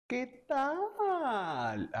¿Qué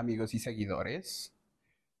tal, amigos y seguidores?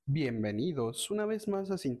 Bienvenidos una vez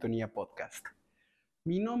más a Sintonía Podcast.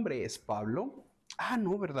 Mi nombre es Pablo.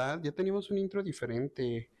 No, ¿verdad? Ya teníamos un intro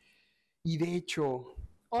diferente. Y de hecho,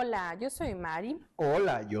 Hola, yo soy Mari.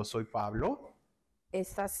 hola, yo soy Pablo. ¿Qué? No,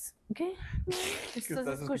 Que ¿estás estás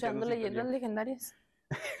escuchando escuchando leyendas Sintonía. legendarias?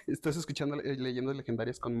 Estás escuchando leyendas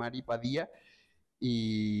legendarias con Mari Padilla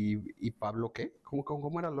y Pablo, ¿qué?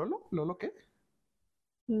 ¿Cómo era Lolo? ¿Lolo qué?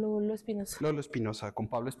 Lolo Espinosa. Lolo Espinosa, con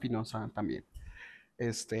Pablo Espinosa también.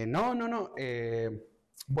 No.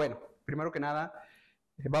 Bueno, primero que nada,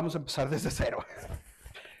 vamos a empezar desde cero.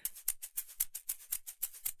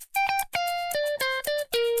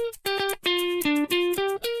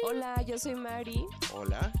 Hola, yo soy Mari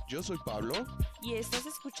Hola, yo soy Pablo, y estás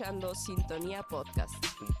escuchando Sintonía Podcast.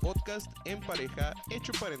 un podcast en pareja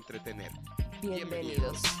hecho para entretener.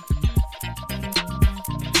 Bienvenidos.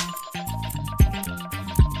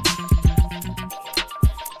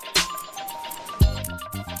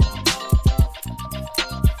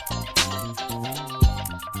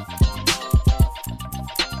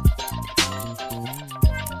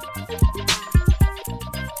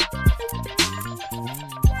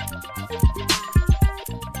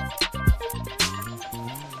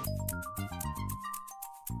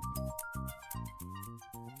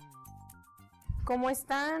 ¿Cómo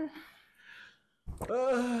están?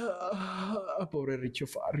 Pobre Richo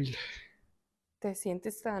Farrell. ¿Te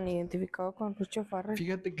sientes tan identificado con Richo Farrell?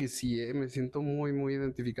 Fíjate que sí, me siento muy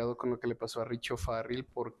identificado con lo que le pasó a Richo Farrell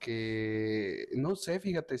porque, no sé,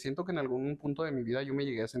 fíjate, siento que en algún punto de mi vida yo me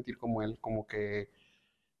llegué a sentir como él, como que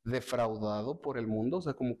defraudado por el mundo, o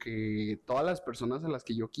sea, como que todas las personas a las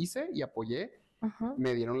que yo quise y apoyé Ajá.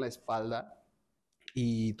 me dieron la espalda.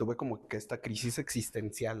 Y tuve como que esta crisis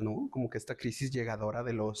existencial, ¿no? Como que esta crisis llegadora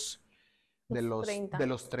Los 30. de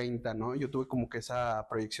los 30, ¿no? Yo tuve como que esa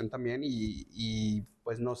proyección también y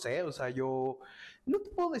pues no sé, o sea, yo no te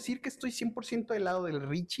puedo decir que estoy 100% del lado del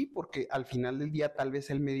Richie porque al final del día tal vez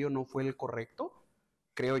el medio no fue el correcto,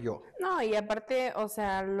 creo yo. No, y aparte, o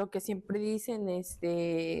sea, lo que siempre dicen es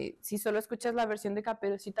si solo escuchas la versión de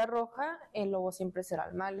Caperucita Roja, el lobo siempre será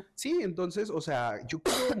el malo. Sí, entonces, o sea, yo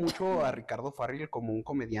quiero mucho a Ricardo Farrell como un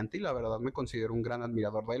comediante y la verdad me considero un gran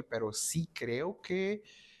admirador de él, pero sí creo que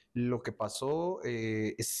lo que pasó,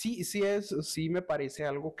 sí me parece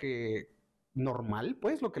algo que normal,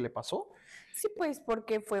 pues, lo que le pasó. Sí, pues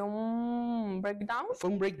porque fue un breakdown. Fue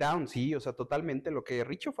un breakdown, sí, o sea, totalmente. Lo que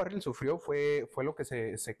Richo Farrell sufrió fue lo que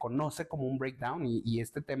se conoce como un breakdown y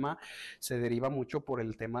este tema se deriva mucho por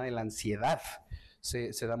el tema de la ansiedad.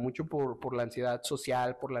 Se da mucho por la ansiedad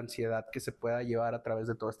social, por la ansiedad que se pueda llevar a través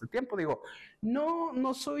de todo este tiempo. Digo,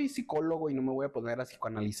 no soy psicólogo y no me voy a poner a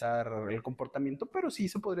psicoanalizar el comportamiento, pero sí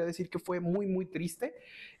se podría decir que fue muy triste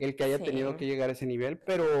el que haya Sí. tenido que llegar a ese nivel,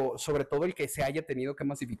 pero sobre todo el que se haya tenido que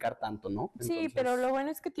masificar tanto, ¿no? Sí, pero lo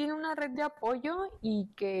bueno es que tiene una red de apoyo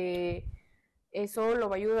y que eso lo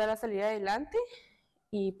va a ayudar a salir adelante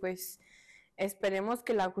y pues esperemos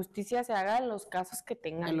que la justicia se haga en los casos que En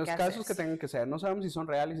tengan los que casos que hacerse. tengan que ser, no sabemos si son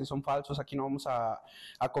reales, si son falsos, aquí no vamos a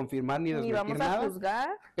confirmar ni Ni desmentir vamos a nada, juzgar.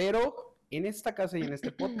 pero en esta casa y en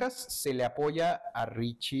este podcast se le apoya a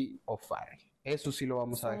Richie O'Farrell. Eso sí lo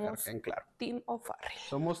vamos a dejar Somos en claro. Team O'Farrell.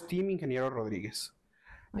 Somos Team Ingeniero Rodríguez.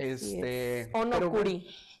 Así es. O no Curi.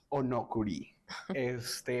 O no Curi.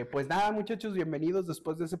 Pues nada, muchachos, bienvenidos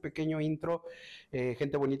después de ese pequeño intro.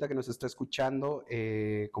 Gente bonita que nos está escuchando,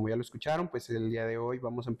 como ya lo escucharon, pues el día de hoy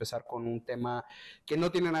vamos a empezar con un tema que no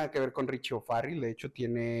tiene nada que ver con Richie O'Farrell, de hecho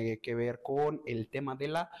tiene que ver con el tema de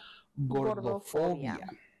la gordofobia.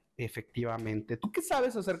 Gordofobia. Efectivamente. ¿Tú qué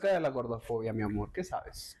sabes acerca de la gordofobia, mi amor? ¿Qué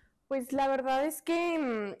sabes? Pues la verdad es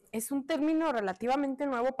que es un término relativamente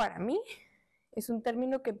nuevo para mí. Es un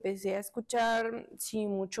término que empecé a escuchar, sí,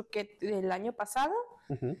 mucho que el año pasado.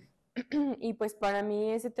 Uh-huh. Y pues para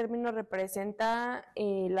mí ese término representa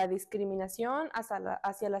la discriminación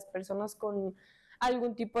hacia las personas con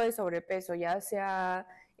algún tipo de sobrepeso, ya sea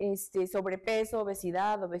sobrepeso,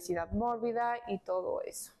 obesidad mórbida y todo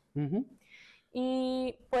eso. Uh-huh.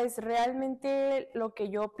 Y pues realmente lo que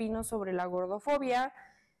yo opino sobre la gordofobia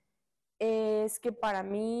es que para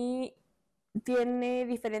mí tiene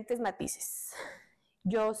diferentes matices.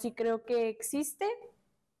 Yo sí creo que existe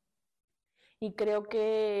y creo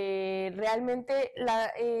que realmente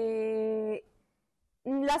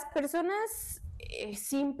las personas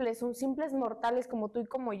simples mortales como tú y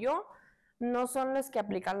como yo, no son los que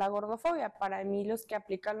aplican la gordofobia. Para mí los que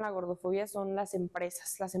aplican la gordofobia son las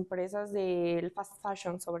empresas del fast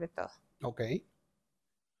fashion sobre todo. Ok.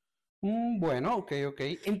 Bueno, ok.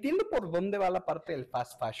 Entiendo por dónde va la parte del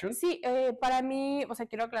fast fashion. Sí, para mí, o sea,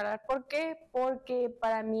 quiero aclarar por qué, porque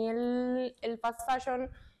para mí el fast fashion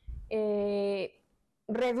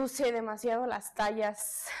reduce demasiado las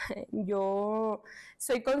tallas. Yo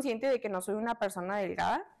soy consciente de que no soy una persona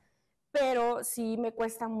delgada, pero sí me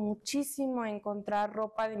cuesta muchísimo encontrar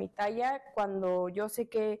ropa de mi talla cuando yo sé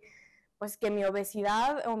que pues que mi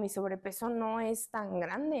obesidad o mi sobrepeso no es tan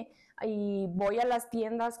grande. Y voy a las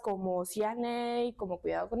tiendas como C&A, como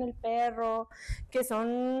Cuidado con el Perro, que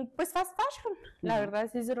son pues fast fashion. La verdad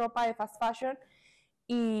es ropa de fast fashion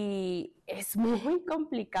y es muy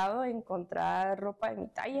complicado encontrar ropa de mi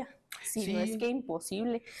talla. Sí, no es que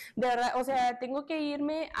imposible. De verdad, o sea, tengo que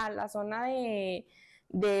irme a la zona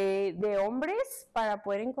de hombres para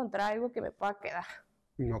poder encontrar algo que me pueda quedar.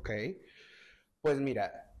 Ok. Pues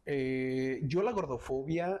mira, yo la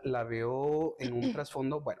gordofobia la veo en un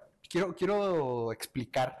trasfondo. Bueno, quiero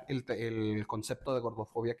explicar el concepto de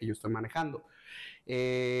gordofobia que yo estoy manejando.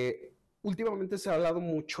 Últimamente se ha hablado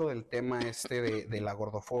mucho del tema de la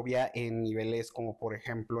gordofobia en niveles como, por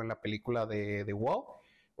ejemplo, en la película de The Wall,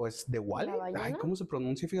 o es The Wall. Ay, ¿cómo se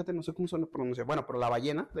pronuncia? Fíjate, no sé cómo se pronuncia. Bueno, pero La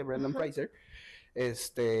Ballena, de Brendan Fraser.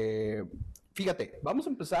 Fíjate, vamos a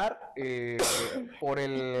empezar por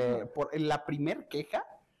la primer queja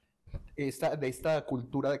de esta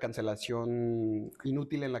cultura de cancelación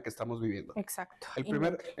inútil en la que estamos viviendo. Exacto.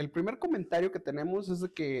 El primer comentario que tenemos es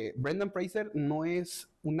de que Brendan Fraser no es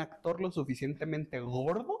un actor lo suficientemente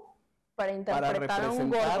gordo para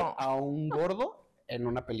representar a un gordo en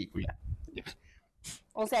una película.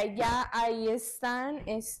 O sea, ya ahí están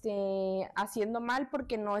haciendo mal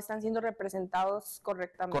porque no están siendo representados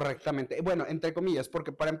correctamente. Correctamente. Bueno, entre comillas,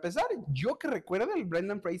 porque para empezar, yo que recuerdo, el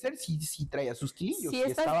Brendan Fraser sí traía sus kilillos.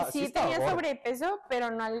 Sí tenía sobrepeso,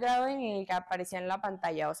 pero no al grado en el que aparecía en la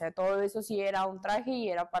pantalla. O sea, todo eso sí era un traje y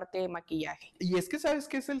era parte de maquillaje. Y es que, ¿sabes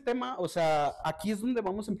qué es el tema? O sea, aquí es donde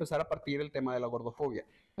vamos a empezar a partir el tema de la gordofobia.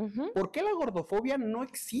 ¿Por qué la gordofobia no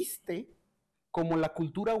existe como la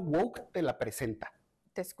cultura woke te la presenta?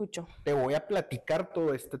 Te escucho. Te voy a platicar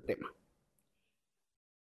todo este tema.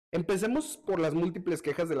 Empecemos por las múltiples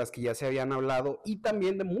quejas de las que ya se habían hablado y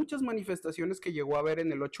también de muchas manifestaciones que llegó a haber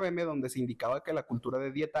en el 8M donde se indicaba que la cultura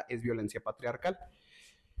de dieta es violencia patriarcal.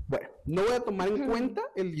 Bueno, no voy a tomar en cuenta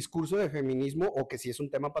el discurso de feminismo o que sí es un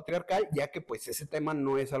tema patriarcal, ya que pues ese tema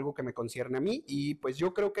no es algo que me concierne a mí y pues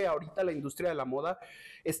yo creo que ahorita la industria de la moda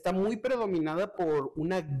está muy predominada por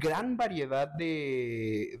una gran variedad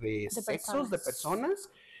de sexos, de personas,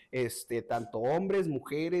 tanto hombres,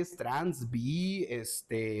 mujeres, trans, bi,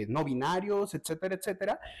 no binarios, etcétera,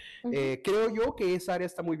 etcétera. Creo yo que esa área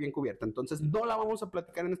está muy bien cubierta, entonces no la vamos a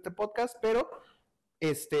platicar en este podcast, pero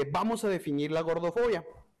vamos a definir la gordofobia.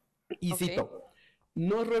 Y cito,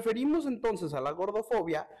 nos referimos entonces a la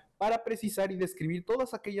gordofobia para precisar y describir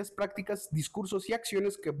todas aquellas prácticas, discursos y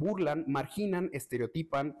acciones que burlan, marginan,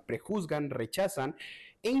 estereotipan, prejuzgan, rechazan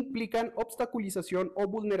e implican obstaculización o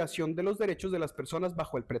vulneración de los derechos de las personas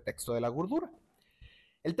bajo el pretexto de la gordura.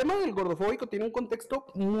 El tema del gordofóbico tiene un contexto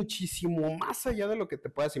muchísimo más allá de lo que te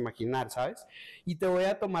puedas imaginar, ¿sabes? Y te voy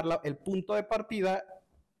a tomar el punto de partida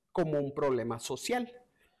como un problema social.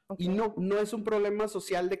 Okay. Y no es un problema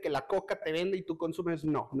social de que la coca te vende y tú consumes,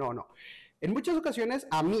 no. En muchas ocasiones,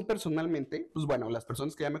 a mí personalmente, pues bueno, las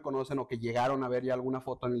personas que ya me conocen o que llegaron a ver ya alguna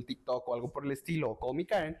foto en el TikTok o algo por el estilo, o como me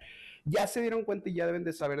caen, ya se dieron cuenta y ya deben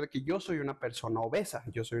de saber de que yo soy una persona obesa,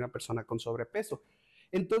 yo soy una persona con sobrepeso.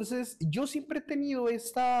 Entonces, yo siempre he tenido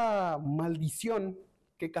esta maldición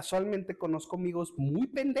que casualmente conozco amigos muy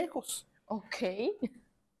pendejos. Ok.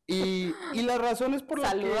 Y la razón es por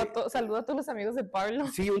la que... Saludo a todos los amigos de Pablo.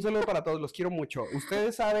 Sí, un saludo para todos, los quiero mucho.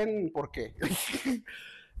 Ustedes saben por qué.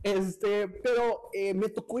 Pero me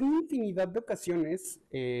tocó en infinidad de ocasiones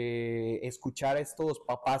escuchar a estos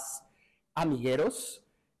papás amigueros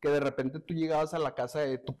que de repente tú llegabas a la casa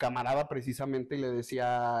de tu camarada precisamente y le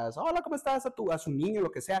decías, hola, ¿cómo estás? A su niño,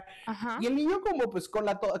 lo que sea. Ajá. Y el niño como pues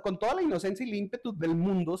con toda la inocencia y el ímpetu del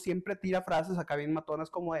mundo siempre tira frases acá bien matonas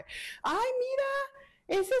como de, ay, mira,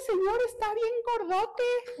 ese señor está bien gordote,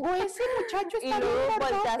 o ese muchacho está bien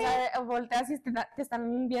gordote. Volteas y te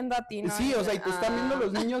están viendo a ti, ¿no? Sí, o sea, y te están viendo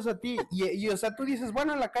los niños a ti. Y o sea, tú dices,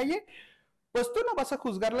 bueno, en la calle, pues tú no vas a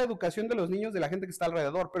juzgar la educación de los niños de la gente que está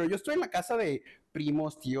alrededor, pero yo estoy en la casa de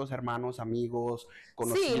primos, tíos, hermanos, amigos,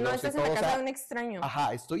 conocidos. Sí, no estás en la casa de un extraño.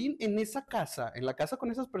 Ajá, estoy en esa casa, en la casa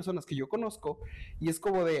con esas personas que yo conozco, y es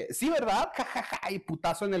como de, sí, ¿verdad? Jajaja, y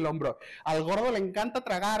putazo en el hombro. Al gordo le encanta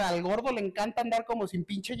tragar, al gordo le encanta andar como sin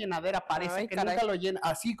pinche llenadera, parece que nunca lo llena.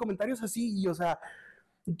 Así, comentarios así, y o sea,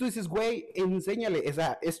 Y tú dices, güey, enséñale. O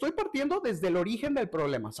sea, estoy partiendo desde el origen del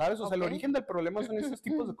problema, ¿sabes? O sea, el origen del problema son esos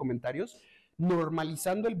tipos de comentarios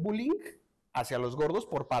normalizando el bullying hacia los gordos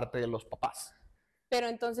por parte de los papás. Pero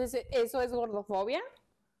entonces, ¿eso es gordofobia?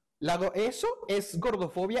 Eso es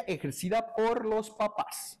gordofobia ejercida por los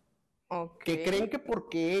papás. Que creen que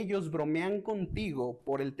porque ellos bromean contigo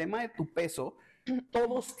por el tema de tu peso,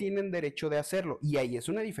 todos tienen derecho de hacerlo. Y ahí es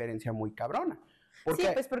una diferencia muy cabrona. Sí,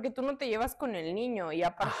 pues porque tú no te llevas con el niño y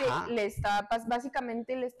aparte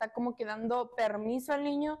básicamente le está como que dando permiso al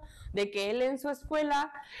niño de que él en su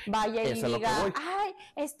escuela vaya y diga, ay,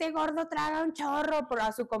 este gordo traga un chorro por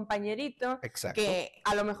a su compañerito. Exacto. Que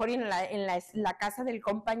a lo mejor en la casa del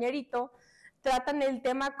compañerito tratan el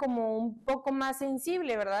tema como un poco más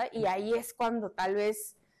sensible, ¿verdad? Y ahí es cuando tal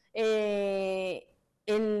vez el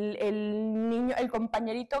niño, el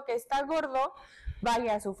compañerito que está gordo,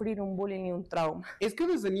 vaya a sufrir un bullying y un trauma. Es que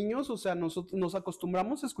desde niños, o sea, nos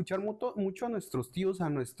acostumbramos a escuchar mucho a nuestros tíos, a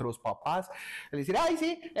nuestros papás, a decir, ay,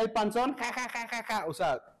 sí, el panzón, ja, ja, ja, ja, ja. O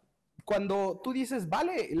sea, cuando tú dices,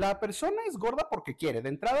 vale, la persona es gorda porque quiere. De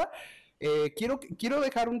entrada, quiero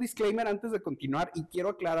dejar un disclaimer antes de continuar y quiero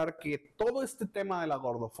aclarar que todo este tema de la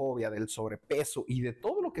gordofobia, del sobrepeso y de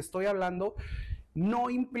todo lo que estoy hablando no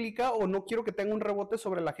implica o no quiero que tenga un rebote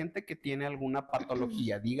sobre la gente que tiene alguna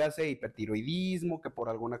patología, dígase hipertiroidismo, que por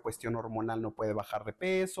alguna cuestión hormonal no puede bajar de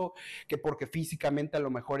peso, que porque físicamente a lo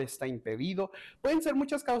mejor está impedido. Pueden ser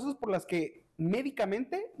muchas causas por las que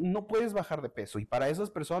médicamente no puedes bajar de peso y para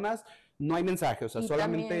esas personas no hay mensaje, o sea, y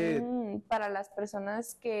solamente... También para las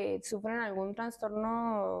personas que sufren algún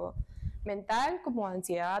trastorno mental como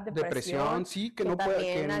ansiedad, depresión, sí, que no también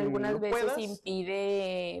puede, que algunas no veces puedas.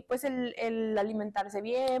 impide pues el alimentarse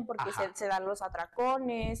bien porque se dan los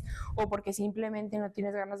atracones o porque simplemente no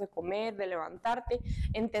tienes ganas de comer, de levantarte.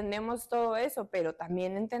 Entendemos todo eso, pero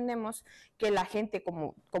también entendemos que la gente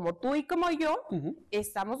como tú y como yo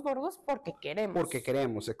estamos gordos porque queremos. Porque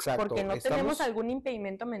queremos, exacto. Porque no tenemos algún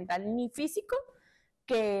impedimento mental ni físico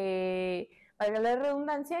que, valga la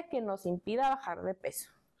redundancia, que nos impida bajar de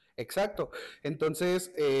peso. Exacto.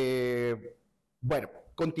 Entonces, bueno,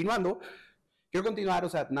 quiero continuar, o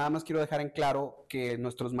sea, nada más quiero dejar en claro que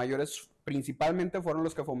nuestros mayores principalmente fueron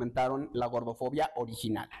los que fomentaron la gordofobia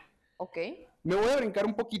original. Ok. Me voy a brincar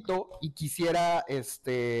un poquito y quisiera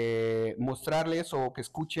mostrarles o que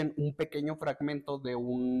escuchen un pequeño fragmento de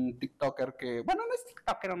un TikToker que, bueno, no es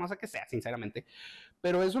TikToker, no sé qué sea, sinceramente,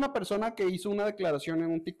 pero es una persona que hizo una declaración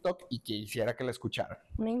en un TikTok y quisiera que la escucharan.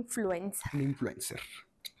 Una influencer. Un influencer.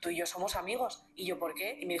 Tú y yo somos amigos. Y yo, ¿por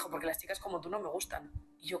qué? Y me dijo, porque las chicas como tú no me gustan.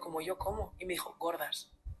 Y yo, ¿cómo? Y me dijo,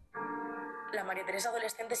 gordas. La María Teresa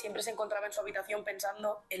adolescente siempre se encontraba en su habitación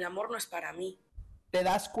pensando, el amor no es para mí. ¿Te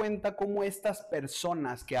das cuenta cómo estas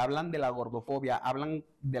personas que hablan de la gordofobia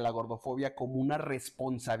como una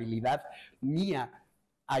responsabilidad mía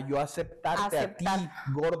a yo aceptarte a ti,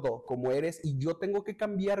 gordo, como eres, y yo tengo que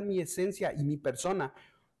cambiar mi esencia y mi persona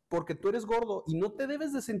porque tú eres gordo y no te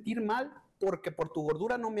debes de sentir mal porque por tu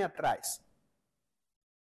gordura no me atraes?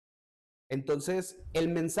 Entonces, el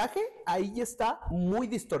mensaje ahí ya está muy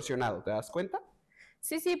distorsionado, ¿te das cuenta?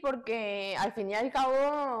 Sí, porque al fin y al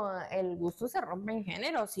cabo el gusto se rompe en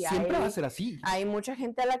géneros. Y siempre va a ser así. Hay mucha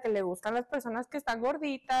gente a la que le gustan las personas que están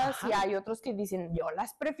gorditas y hay otros que dicen, yo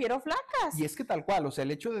las prefiero flacas. Y es que tal cual, o sea, el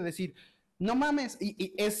hecho de decir, no mames,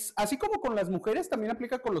 y es así como con las mujeres, también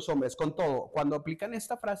aplica con los hombres, con todo. Cuando aplican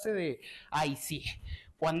esta frase de, ay, sí,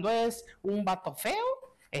 cuando es un vato feo,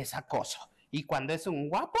 es acoso. Y cuando es un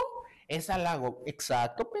guapo, es halago.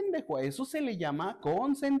 Exacto, pendejo, a eso se le llama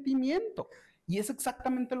consentimiento. Y es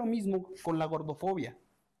exactamente lo mismo con la gordofobia.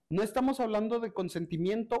 No estamos hablando de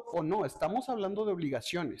consentimiento o no, estamos hablando de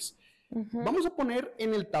obligaciones. Vamos a poner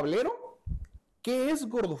en el tablero qué es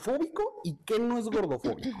gordofóbico y qué no es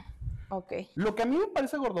gordofóbico. Okay. Lo que a mí me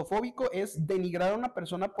parece gordofóbico es denigrar a una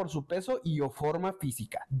persona por su peso y o forma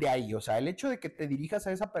física. De ahí, o sea, el hecho de que te dirijas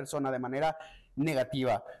a esa persona de manera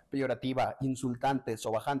negativa, peyorativa, insultante,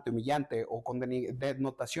 sobajante, humillante o con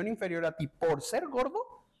denotación inferior a ti por ser gordo,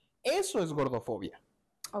 eso es gordofobia.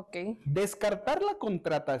 Ok. Descartar la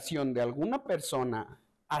contratación de alguna persona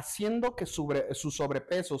haciendo que su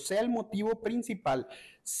sobrepeso sea el motivo principal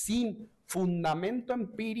sin fundamento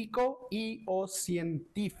empírico y o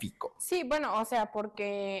científico. Sí, bueno, o sea,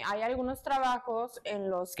 porque hay algunos trabajos en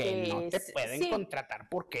los que no te pueden contratar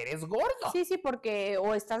porque eres gordo. Sí, porque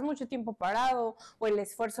o estás mucho tiempo parado o el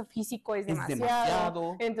esfuerzo físico es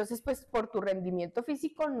demasiado. Entonces, pues por tu rendimiento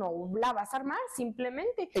físico no la vas a armar,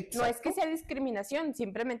 simplemente. Exacto. No es que sea discriminación,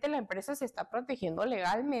 simplemente la empresa se está protegiendo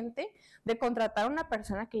legalmente de contratar a una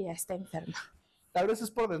persona que ya está enferma. Tal vez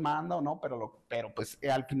es por demanda o no, pero pues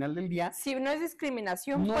al final del día... Si no es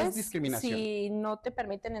discriminación, no pues, es discriminación. Si no te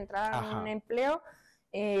permiten entrar a un Ajá. empleo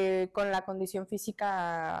con la condición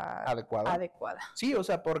física adecuada. Sí, o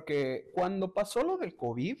sea, porque cuando pasó lo del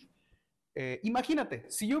COVID, imagínate,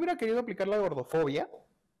 si yo hubiera querido aplicar la gordofobia,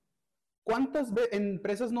 ¿cuántas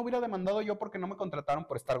empresas no hubiera demandado yo porque no me contrataron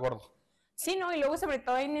por estar gordo? Sí, no, y luego sobre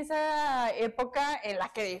todo en esa época en la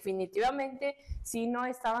que definitivamente sí no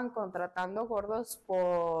estaban contratando gordos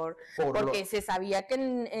porque se sabía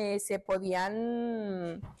que se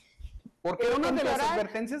podían... Porque era una de las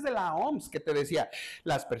advertencias de la OMS que te decía,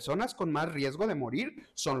 las personas con más riesgo de morir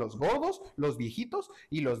son los gordos, los viejitos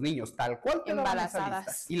y los niños, tal cual te daban esa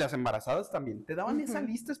lista. Y las embarazadas también, te daban esa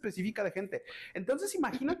lista específica de gente. Entonces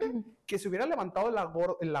imagínate que se hubiera levantado la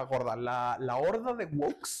horda de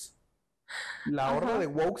wokes, horda de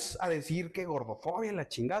wokes a decir que gordofobia, la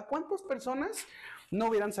chingada. ¿Cuántas personas no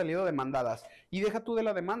hubieran salido demandadas? Y deja tú de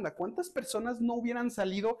la demanda, ¿cuántas personas no hubieran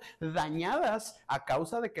salido dañadas a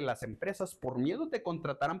causa de que las empresas por miedo te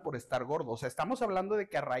contrataran por estar gordo? O sea, estamos hablando de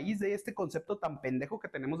que a raíz de este concepto tan pendejo que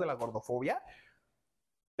tenemos de la gordofobia,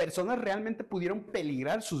 personas realmente pudieron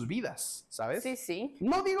peligrar sus vidas, ¿sabes? Sí, sí.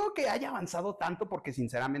 No digo que haya avanzado tanto porque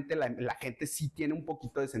sinceramente la gente sí tiene un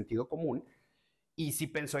poquito de sentido común. Y sí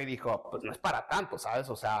pensó y dijo, pues no es para tanto, ¿sabes?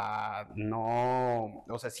 O sea, no,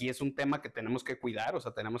 o sea, sí es un tema que tenemos que cuidar, o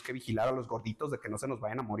sea, tenemos que vigilar a los gorditos de que no se nos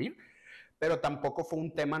vayan a morir, pero tampoco fue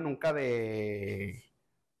un tema nunca de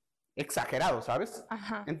exagerado, ¿sabes?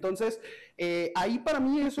 Ajá. Entonces, ahí para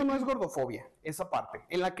mí eso no es gordofobia, esa parte,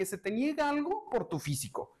 en la que se te niega algo por tu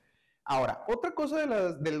físico. Ahora, otra cosa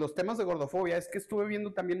de los temas de gordofobia es que estuve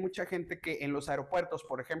viendo también mucha gente que en los aeropuertos,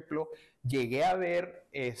 por ejemplo, llegué a ver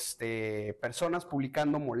personas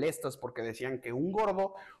publicando molestas porque decían que un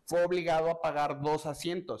gordo fue obligado a pagar 2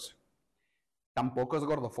 asientos. Tampoco es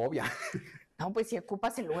gordofobia. No, pues si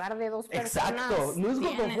ocupas el lugar de 2 personas. Exacto, no es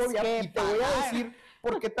gordofobia. Y te voy a decir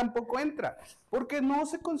por qué tampoco entra. Porque no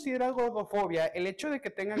se considera gordofobia el hecho de que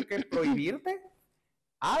tengan que prohibirte,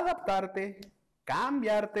 adaptarte,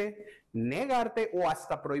 cambiarte, negarte o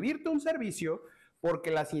hasta prohibirte un servicio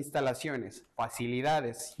porque las instalaciones,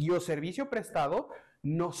 facilidades y o servicio prestado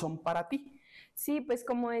no son para ti. Sí, pues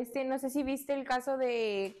como no sé si viste el caso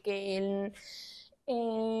de que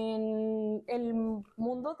en el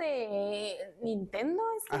mundo de Nintendo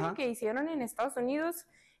que hicieron en Estados Unidos,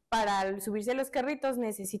 para subirse a los carritos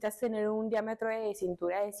necesitas tener un diámetro de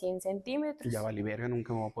cintura de 100 centímetros. Ya vale verga,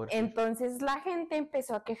 nunca me voy a poder. Entonces la gente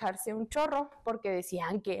empezó a quejarse un chorro porque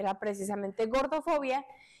decían que era precisamente gordofobia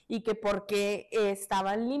y que porque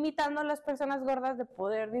estaban limitando a las personas gordas de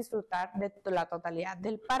poder disfrutar de la totalidad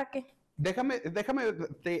del parque.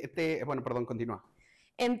 Bueno, perdón, continúa.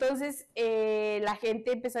 Entonces la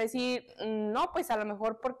gente empezó a decir, no, pues a lo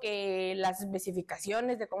mejor porque las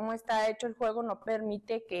especificaciones de cómo está hecho el juego no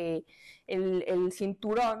permite que el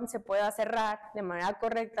cinturón se pueda cerrar de manera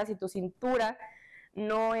correcta si tu cintura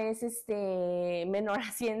no es menor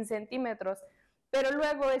a 100 centímetros. Pero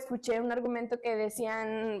luego escuché un argumento que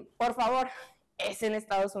decían, por favor, es en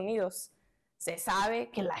Estados Unidos. Se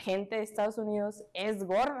sabe que la gente de Estados Unidos es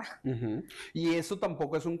gorda. Y eso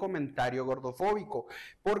tampoco es un comentario gordofóbico.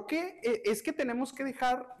 ¿Por qué? Es que tenemos que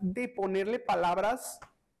dejar de ponerle palabras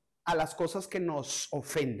a las cosas que nos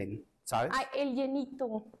ofenden, ¿sabes? Ay, el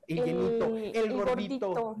llenito. El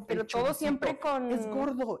gordito. Pero todo siempre con... Es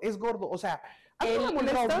gordo. O sea,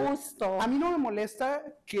 robusto. A mí no me molesta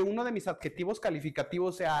que uno de mis adjetivos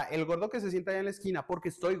calificativos sea el gordo que se sienta allá en la esquina, porque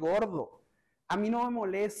estoy gordo. A mí no me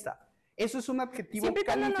molesta. Eso es un adjetivo siempre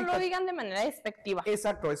cuando no lo digan de manera despectiva.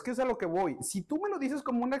 Exacto, es que es a lo que voy. Si tú me lo dices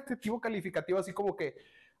como un adjetivo calificativo, así como que,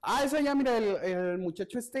 esa ya, mira, el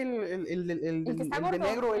muchacho el de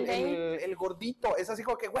negro, el gordito, es así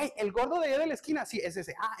como que, güey, el gordo de allá de la esquina, sí, es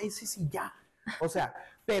ese, ese sí, ya. O sea,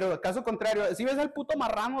 pero caso contrario, si ves al puto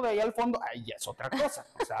marrano de ahí al fondo, ahí ya es otra cosa.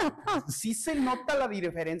 O sea, sí se nota la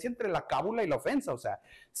diferencia entre la cábula y la ofensa. O sea,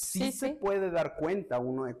 sí se puede dar cuenta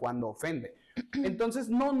uno de cuando ofende. Entonces,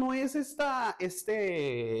 no es esta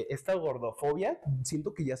gordofobia.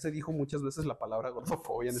 Siento que ya se dijo muchas veces la palabra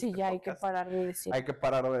gordofobia en este podcast. Sí, ya hay que parar de decirla. Hay que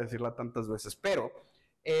parar de decirla tantas veces. Pero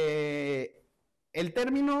el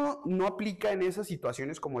término no aplica en esas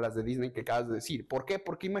situaciones como las de Disney que acabas de decir. ¿Por qué?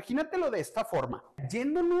 Porque imagínatelo de esta forma.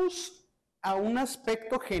 Yéndonos a un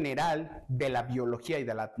aspecto general de la biología y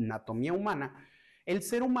de la anatomía humana, el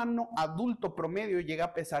ser humano adulto promedio llega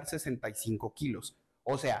a pesar 65 kilos.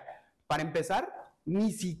 O sea, para empezar,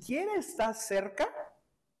 ni siquiera está cerca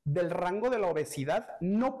del rango de la obesidad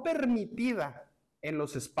no permitida en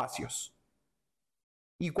los espacios.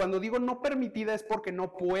 Y cuando digo no permitida es porque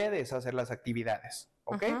no puedes hacer las actividades,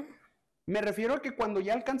 ¿ok? Me refiero a que cuando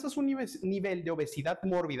ya alcanzas un nivel de obesidad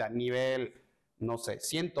mórbida, nivel, no sé,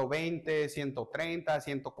 120, 130,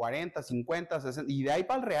 140, 50, 60, y de ahí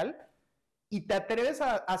para el real, y te atreves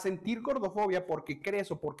a sentir gordofobia porque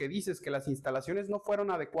crees o porque dices que las instalaciones no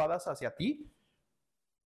fueron adecuadas hacia ti,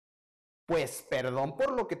 pues perdón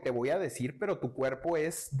por lo que te voy a decir, pero tu cuerpo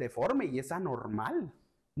es deforme y es anormal.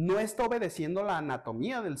 No está obedeciendo la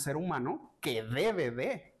anatomía del ser humano que debe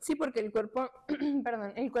de. Sí, porque el cuerpo,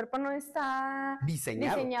 perdón, el cuerpo no está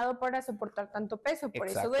diseñado para soportar tanto peso. Por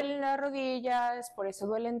Exacto. eso duelen las rodillas, por eso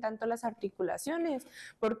duelen tanto las articulaciones,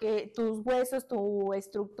 porque tus huesos, tu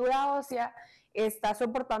estructura ósea está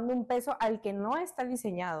soportando un peso al que no está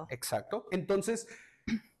diseñado. Exacto. Entonces,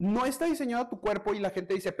 no está diseñado tu cuerpo y la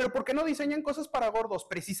gente dice, ¿pero por qué no diseñan cosas para gordos?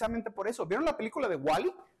 Precisamente por eso. ¿Vieron la película de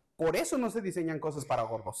Wall-E? Por eso no se diseñan cosas para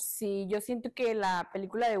gordos. Sí, yo siento que la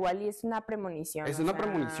película de Wall-E es una premonición. Es una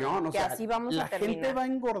premonición, o sea, así vamos la a terminar. gente va a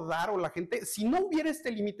engordar o la gente, si no hubiera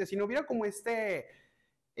este límite, si no hubiera como esta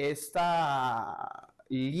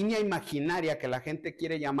línea imaginaria que la gente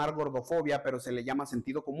quiere llamar gordofobia, pero se le llama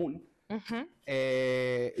sentido común,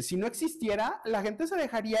 si no existiera, la gente se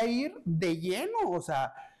dejaría ir de lleno, o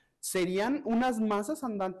sea, serían unas masas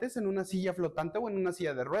andantes en una silla flotante o en una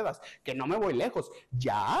silla de ruedas, que no me voy lejos,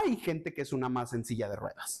 ya hay gente que es una masa en silla de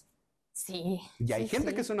ruedas. Sí. Ya hay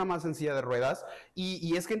gente que es una masa en silla de ruedas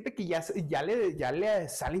y es gente que ya le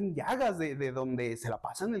salen llagas de donde se la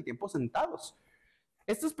pasan el tiempo sentados.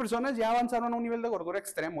 Estas personas ya avanzaron a un nivel de gordura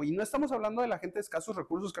extremo y no estamos hablando de la gente de escasos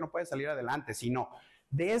recursos que no puede salir adelante, sino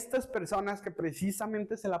de estas personas que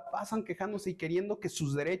precisamente se la pasan quejándose y queriendo que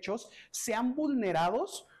sus derechos sean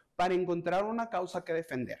vulnerados para encontrar una causa que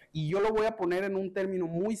defender. Y yo lo voy a poner en un término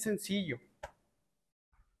muy sencillo.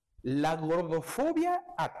 La gordofobia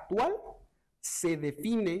actual se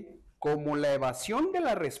define como la evasión de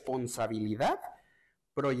la responsabilidad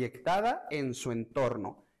proyectada en su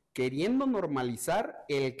entorno, queriendo normalizar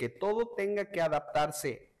el que todo tenga que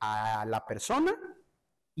adaptarse a la persona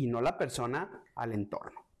y no la persona al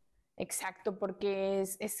entorno. Exacto, porque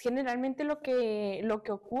es generalmente lo que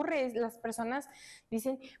ocurre, es las personas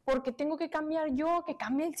dicen, ¿por qué tengo que cambiar yo? Que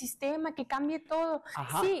cambie el sistema, que cambie todo.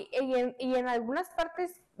 Ajá. Sí, y en algunas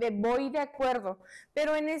partes voy de acuerdo,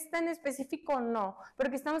 pero en esta en específico no,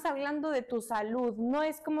 porque estamos hablando de tu salud, no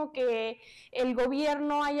es como que el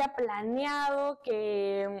gobierno haya planeado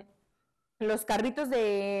que los carritos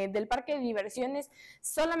del parque de diversiones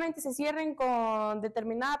solamente se cierren con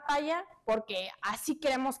determinada talla porque así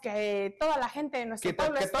queremos que toda la gente de nuestro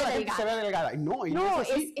pueblo esté toda la gente se vea delgada. No,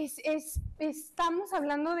 estamos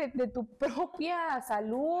hablando de tu propia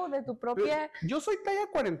salud, de tu propia... Yo soy talla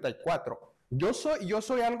 44. Yo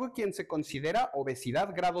soy algo quien se considera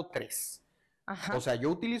obesidad grado 3. Ajá. O sea, yo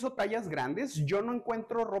utilizo tallas grandes, yo no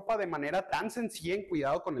encuentro ropa de manera tan sencilla en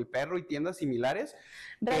Cuidado con el Perro y tiendas similares.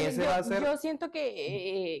 Yo siento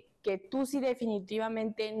que tú sí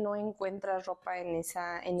definitivamente no encuentras ropa en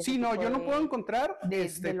esa... Sí, no, yo no puedo encontrar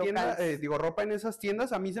ropa en esas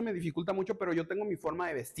tiendas, a mí se me dificulta mucho, pero yo tengo mi forma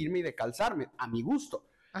de vestirme y de calzarme, a mi gusto.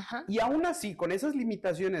 Ajá. Y aún así, con esas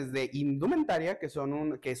limitaciones de indumentaria, que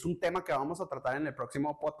es un tema que vamos a tratar en el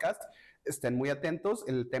próximo podcast, estén muy atentos,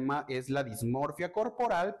 el tema es la dismorfia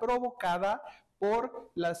corporal provocada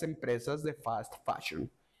por las empresas de fast fashion.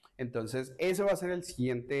 Entonces, ese va a ser el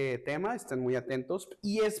siguiente tema, estén muy atentos,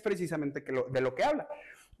 y es precisamente de lo que habla.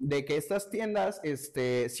 De que estas tiendas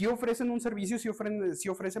sí ofrecen un servicio, sí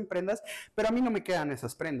ofrecen prendas, pero a mí no me quedan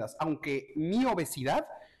esas prendas, aunque mi obesidad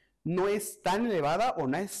no es tan elevada o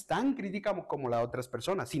no es tan crítica como la de otras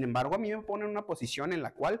personas. Sin embargo, a mí me pone en una posición en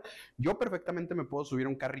la cual yo perfectamente me puedo subir a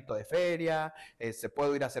un carrito de feria,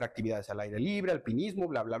 puedo ir a hacer actividades al aire libre, alpinismo,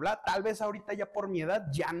 bla, bla, bla. Tal vez ahorita ya por mi edad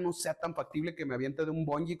ya no sea tan factible que me aviente de un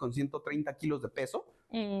bungee con 130 kilos de peso.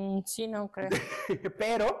 Sí, no creo.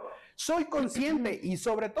 Pero soy consciente y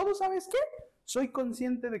sobre todo, ¿sabes qué? Soy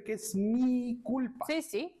consciente de que es mi culpa.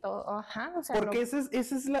 Sí, ajá. O sea, porque esa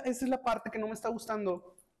es la parte que no me está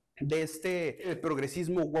gustando de el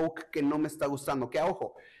progresismo woke que no me está gustando. Que,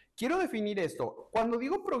 ojo, quiero definir esto. Cuando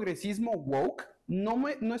digo progresismo woke,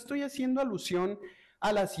 no estoy haciendo alusión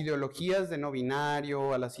a las ideologías de no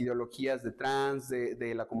binario, a las ideologías de trans,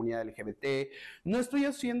 de la comunidad LGBT. No estoy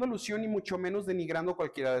haciendo alusión ni mucho menos denigrando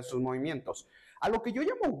cualquiera de sus movimientos. A lo que yo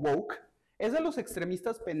llamo woke es a los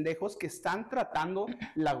extremistas pendejos que están tratando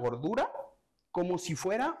la gordura como si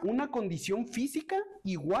fuera una condición física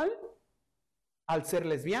igual al ser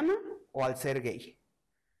lesbiana o al ser gay.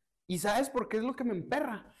 ¿Y sabes por qué es lo que me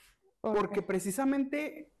emperra? Okay. Porque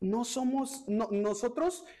precisamente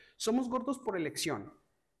nosotros somos gordos por elección.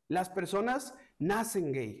 Las personas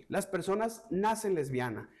nacen gay, las personas nacen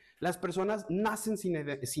lesbiana, Las personas nacen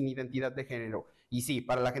sin identidad de género. Y sí,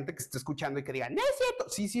 para la gente que está escuchando y que diga, no es cierto,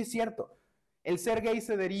 sí es cierto. El ser gay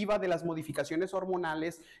se deriva de las modificaciones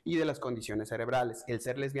hormonales y de las condiciones cerebrales. El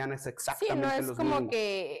ser lesbiana es exactamente no es los como mismos.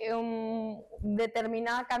 que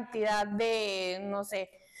determinada cantidad de, no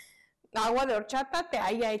sé, agua de horchata te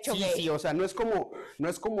haya hecho gay. Sí, o sea, no es como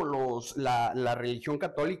la religión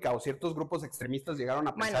católica o ciertos grupos extremistas llegaron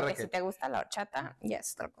a pensar Bueno, que si te gusta la horchata, ya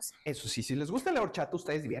es otra cosa. Eso sí, si les gusta la horchata,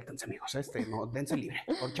 ustedes diviértanse, amigos, no, dense libre,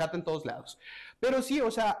 horchata en todos lados. Pero sí,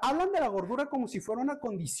 o sea, hablan de la gordura como si fuera una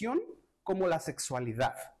condición como la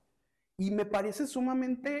sexualidad. Y me parece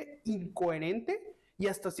sumamente incoherente y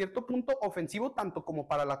hasta cierto punto ofensivo tanto como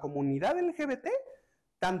para la comunidad LGBT,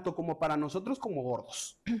 tanto como para nosotros como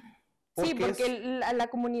gordos. Porque la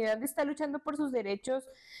comunidad está luchando por sus derechos,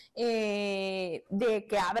 de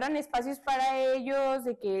que abran espacios para ellos,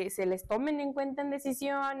 de que se les tomen en cuenta en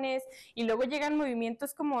decisiones, y luego llegan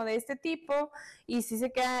movimientos como de este tipo, y sí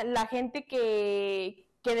se queda la gente que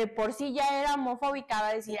de por sí ya era homofóbica va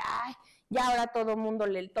a decir, ay, ya ahora todo mundo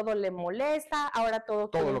todo le molesta, ahora todo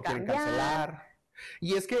lo quieren cancelar.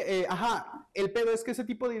 Y es que, el pedo es que ese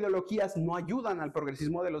tipo de ideologías no ayudan al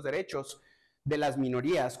progresismo de los derechos de las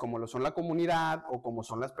minorías, como lo son la comunidad o como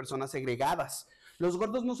son las personas segregadas. Los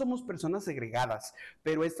gordos no somos personas segregadas,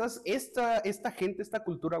 pero esta gente, esta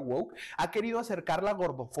cultura woke, ha querido acercar la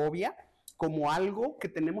gordofobia como algo que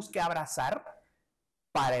tenemos que abrazar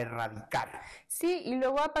para erradicar. Sí, y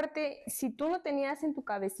luego aparte, si tú no tenías en tu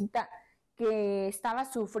cabecita que estaba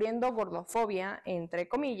sufriendo gordofobia, entre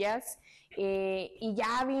comillas, y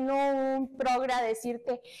ya vino un progre a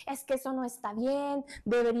decirte, es que eso no está bien,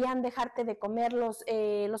 deberían dejarte de comer los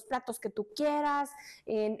platos que tú quieras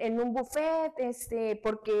en un buffet,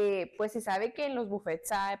 porque pues se sabe que en los buffets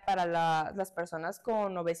para las personas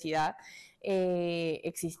con obesidad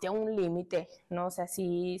existe un límite, ¿no? O sea,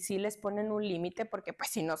 sí les ponen un límite porque pues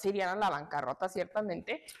si no se irían a la bancarrota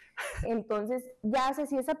ciertamente. Entonces, ya sé,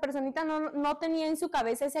 si esa personita no tenía en su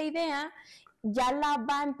cabeza esa idea, ya la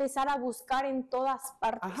va a empezar a buscar en todas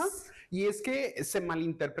partes. Y es que se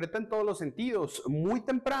malinterpreta en todos los sentidos. Muy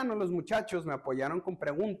temprano los muchachos me apoyaron con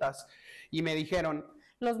preguntas y me dijeron...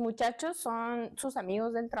 Los muchachos son sus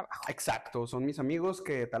amigos del trabajo. Exacto, son mis amigos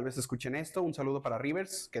que tal vez escuchen esto. Un saludo para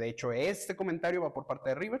Rivers, que de hecho este comentario va por parte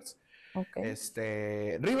de Rivers.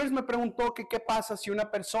 Okay. Rivers me preguntó que qué pasa si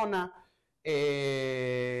una persona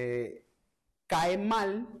cae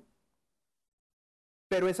mal,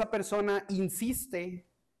 pero esa persona insiste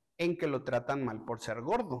en que lo tratan mal por ser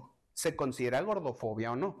gordo. ¿Se considera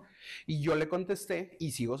gordofobia o no? Y yo le contesté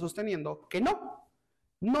y sigo sosteniendo que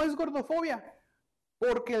no es gordofobia.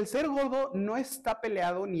 Porque el ser gordo no está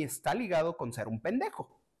peleado ni está ligado con ser un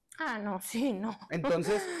pendejo. No, sí, no.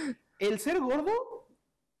 Entonces, el ser gordo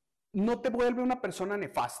no te vuelve una persona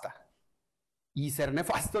nefasta. Y ser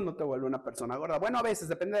nefasto no te vuelve una persona gorda. Bueno, a veces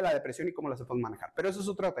depende de la depresión y cómo la sepas manejar. Pero eso es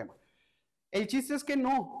otro tema. El chiste es que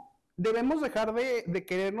no. Debemos dejar de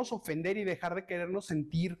querernos ofender y dejar de querernos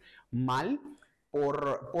sentir mal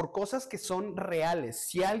por cosas que son reales.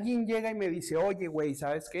 Si alguien llega y me dice, oye, güey,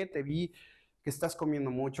 ¿sabes qué? Te vi que estás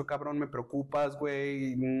comiendo mucho, cabrón, me preocupas,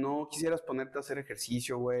 güey, no quisieras ponerte a hacer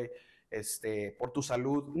ejercicio, güey, por tu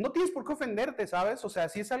salud. No tienes por qué ofenderte, ¿sabes? O sea,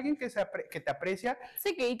 si es alguien que te aprecia.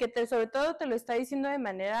 Sí, y que sobre todo te lo está diciendo de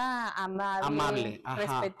manera amable,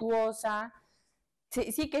 respetuosa.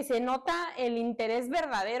 Sí, que se nota el interés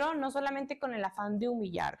verdadero, no solamente con el afán de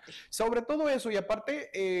humillarte. Sobre todo eso, y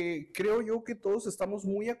aparte, creo yo que todos estamos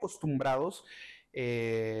muy acostumbrados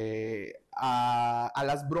a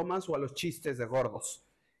las bromas o a los chistes de gordos.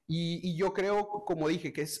 Y yo creo, como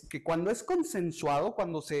dije, que cuando es consensuado,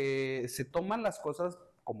 cuando se toman las cosas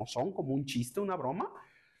como son, como un chiste, una broma,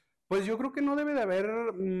 pues yo creo que no debe de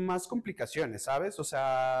haber más complicaciones, ¿sabes? O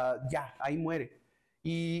sea, ya, ahí muere.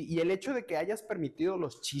 Y el hecho de que hayas permitido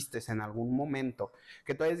los chistes en algún momento,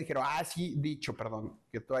 que tú hayas dicho,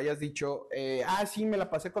 que tú hayas dicho, sí, me la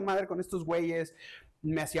pasé con madre con estos güeyes,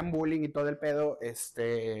 me hacían bullying y todo el pedo,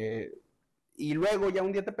 y luego ya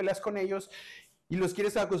un día te peleas con ellos y los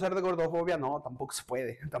quieres acusar de gordofobia, no, tampoco se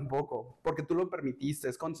puede, tampoco, porque tú lo permitiste,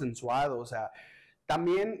 es consensuado, o sea,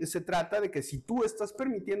 también se trata de que si tú estás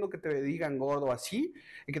permitiendo que te digan gordo así,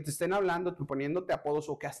 y que te estén hablando, poniéndote apodos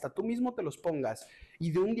o que hasta tú mismo te los pongas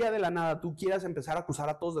y de un día de la nada tú quieras empezar a acusar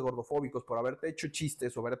a todos de gordofóbicos por haberte hecho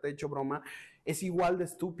chistes o haberte hecho broma, es igual de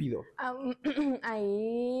estúpido.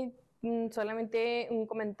 Ahí solamente un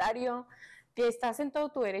comentario, que estás en todo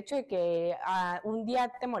tu derecho de que un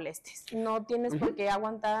día te molestes, no tienes por qué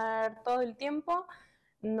aguantar todo el tiempo.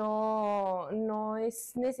 No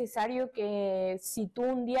es necesario que si tú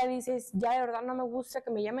un día dices, ya de verdad no me gusta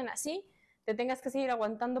que me llamen así, te tengas que seguir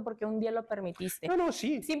aguantando porque un día lo permitiste. No,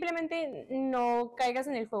 sí. Simplemente no caigas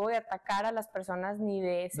en el juego de atacar a las personas ni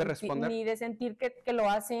de sentir que lo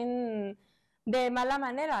hacen de mala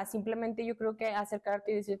manera. Simplemente yo creo que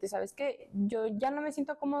acercarte y decirte, ¿sabes qué? Yo ya no me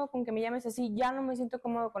siento cómodo con que me llames así, ya no me siento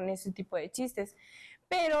cómodo con ese tipo de chistes.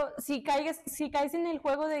 Pero si caes en el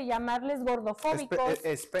juego de llamarles gordofóbicos...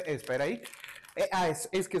 Espera ahí.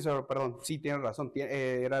 Es que eso, perdón, sí tienes razón,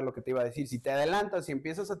 era lo que te iba a decir. Si te adelantas y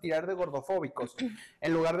empiezas a tirar de gordofóbicos,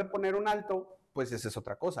 en lugar de poner un alto, pues esa es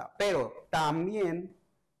otra cosa. Pero también,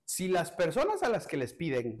 si las personas a las que les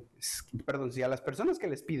piden, si a las personas que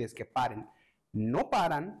les pides que paren, no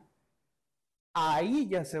paran, ahí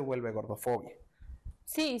ya se vuelve gordofobia.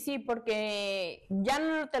 Sí, porque ya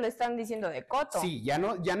no te lo están diciendo de coto. Sí, ya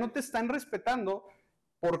no te están respetando,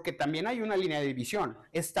 porque también hay una línea de división.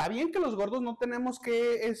 Está bien que los gordos no tenemos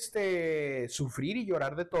que sufrir y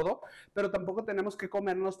llorar de todo, pero tampoco tenemos que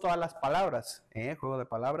comernos todas las palabras. Juego de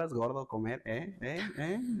palabras, gordo, comer, de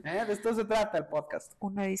esto se trata el podcast.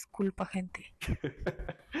 Una disculpa, gente.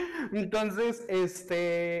 Entonces,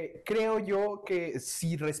 creo yo que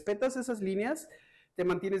si respetas esas líneas, te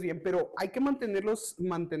mantienes bien, pero hay que mantenernos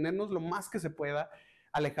lo más que se pueda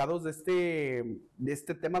alejados de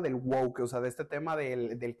este tema del woke, o sea, de este tema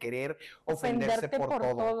del querer ofenderse por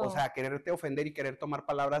todo. O sea, quererte ofender y querer tomar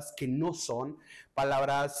palabras que no son,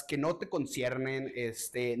 palabras que no te conciernen.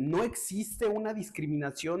 No existe una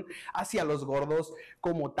discriminación hacia los gordos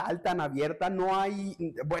como tal, tan abierta. No hay,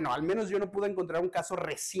 bueno, al menos yo no pude encontrar un caso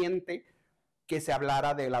reciente que se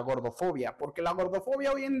hablara de la gordofobia, porque la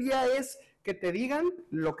gordofobia hoy en día es que te digan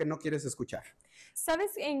lo que no quieres escuchar.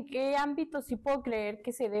 ¿Sabes en qué ámbito sí puedo creer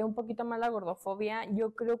que se dé un poquito más la gordofobia?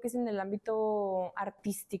 Yo creo que es en el ámbito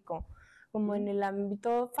artístico, como en el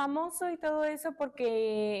ámbito famoso y todo eso,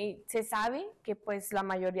 porque se sabe que pues la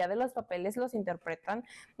mayoría de los papeles los interpretan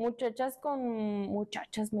muchachas,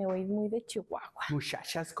 me oí muy de Chihuahua.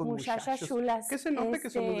 Muchachas chulas. Que se note que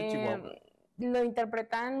somos de Chihuahua. Lo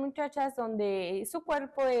interpretan muchachas donde su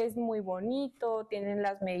cuerpo es muy bonito, tienen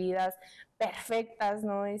las medidas perfectas,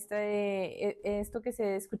 ¿no? Esto que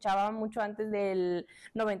se escuchaba mucho antes del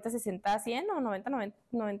 90-60-100 o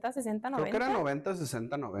 90-60-90. Creo que era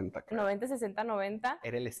 90-60-90. 90-60-90.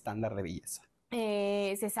 Era el estándar de belleza.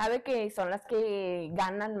 Se sabe que son las que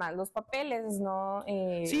ganan más los papeles, ¿no?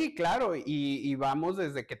 Sí, claro, y vamos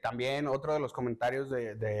desde que también otro de los comentarios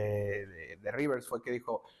de Rivers fue que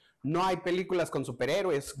dijo, no hay películas con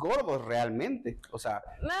superhéroes gordos realmente, o sea...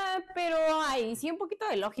 pero hay sí un poquito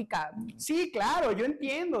de lógica. Sí, claro, yo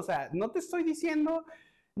entiendo, o sea, no estoy diciendo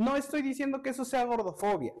que eso sea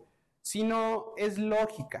gordofobia, sino es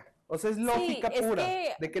lógica, o sea, es lógica pura,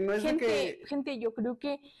 de que no es Gente, yo creo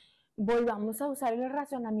que volvamos a usar el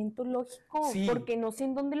razonamiento lógico, sí. Porque no sé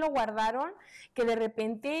en dónde lo guardaron, que de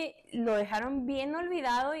repente lo dejaron bien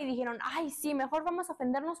olvidado y dijeron, ay, sí, mejor vamos a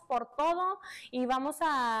ofendernos por todo y vamos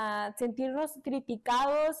a sentirnos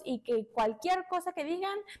criticados y que cualquier cosa que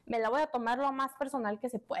digan me la voy a tomar lo más personal que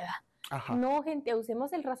se pueda. Ajá. No, gente,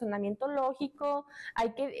 usemos el razonamiento lógico,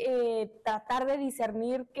 hay que tratar de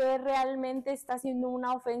discernir qué realmente está siendo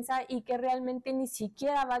una ofensa y qué realmente ni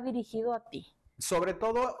siquiera va dirigido a ti. Sobre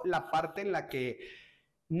todo la parte en la que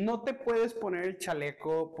no te puedes poner el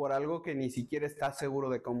chaleco por algo que ni siquiera estás seguro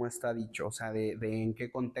de cómo está dicho, o sea, de en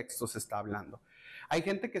qué contexto se está hablando. Hay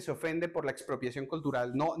gente que se ofende por la expropiación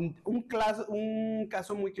cultural. No, un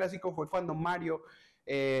caso muy clásico fue cuando Mario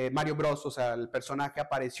Bros, o sea, el personaje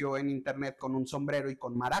apareció en internet con un sombrero y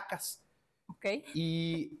con maracas. Okay.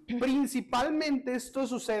 Y principalmente esto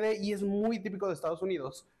sucede, y es muy típico de Estados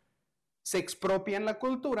Unidos, se expropian la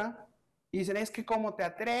cultura. Y dicen, es que cómo te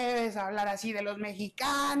atreves a hablar así de los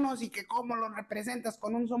mexicanos y que cómo los representas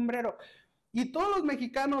con un sombrero. Y todos los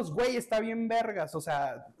mexicanos, güey, está bien vergas, o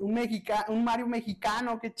sea, un Mario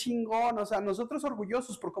mexicano, qué chingón, o sea, nosotros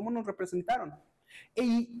orgullosos por cómo nos representaron.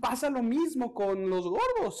 Y pasa lo mismo con los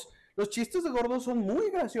gordos. Los chistes de gordos son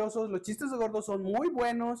muy graciosos, los chistes de gordos son muy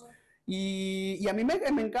buenos y a mí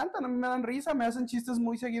me encantan, a mí me dan risa, me hacen chistes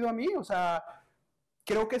muy seguido a mí, o sea...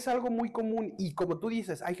 Creo que es algo muy común y como tú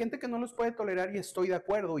dices, hay gente que no los puede tolerar y estoy de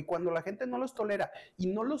acuerdo, y cuando la gente no los tolera y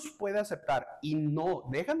no los puede aceptar y no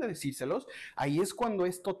dejan de decírselos, ahí es cuando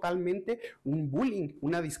es totalmente un bullying,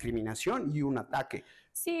 una discriminación y un ataque.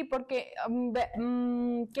 Sí, porque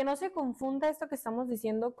que no se confunda esto que estamos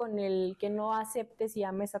diciendo con el que no aceptes y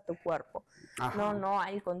ames a tu cuerpo. Ajá. No,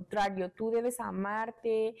 al contrario, tú debes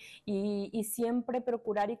amarte y siempre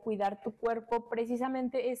procurar y cuidar tu cuerpo.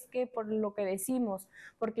 Precisamente es que por lo que decimos,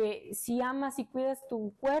 porque si amas y cuidas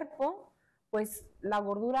tu cuerpo, pues la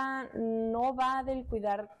gordura no va del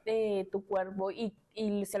cuidar de tu cuerpo y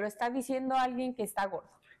se lo está diciendo alguien que está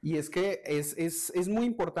gordo. Y es que es muy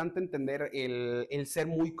importante entender el ser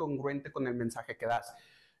muy congruente con el mensaje que das.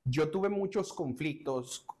 Yo tuve muchos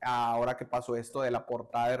conflictos ahora que pasó esto de la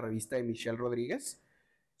portada de revista de Michelle Rodríguez.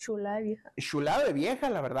 Chula de vieja. Chulada de vieja,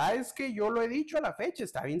 la verdad es que yo lo he dicho a la fecha,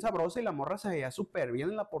 está bien sabrosa y la morra se veía súper bien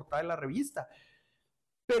en la portada de la revista.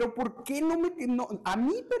 Pero ¿por qué a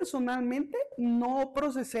mí personalmente no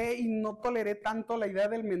procesé y no toleré tanto la idea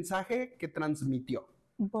del mensaje que transmitió?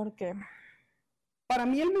 ¿Por qué? Para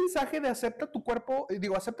mí el mensaje de acepta tu cuerpo,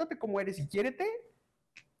 acéptate como eres y quiérete,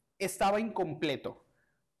 estaba incompleto.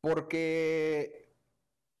 Porque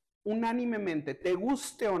unánimemente, te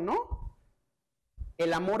guste o no,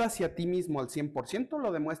 el amor hacia ti mismo al 100%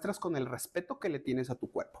 lo demuestras con el respeto que le tienes a tu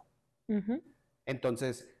cuerpo. Uh-huh.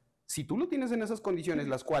 Entonces, si tú lo tienes en esas condiciones,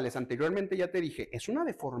 las cuales anteriormente ya te dije, es una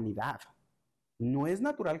deformidad. No es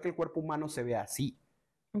natural que el cuerpo humano se vea así.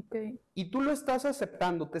 Okay. Y tú lo estás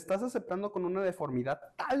aceptando, te estás aceptando con una deformidad,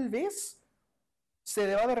 tal vez se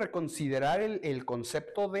deba de reconsiderar el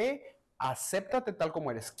concepto de acéptate tal como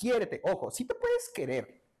eres, quiérete. Ojo, sí te puedes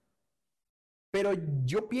querer, pero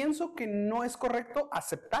yo pienso que no es correcto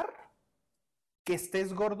aceptar que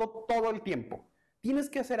estés gordo todo el tiempo. Tienes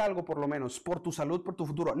que hacer algo por lo menos, por tu salud, por tu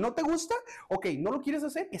futuro. ¿No te gusta? Ok, ¿no lo quieres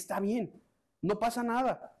hacer? Está bien, no pasa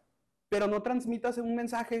nada, pero no transmitas un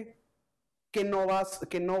mensaje que no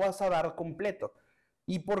vas a dar completo.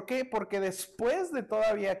 ¿Y por qué? Porque después de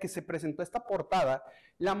todavía que se presentó esta portada,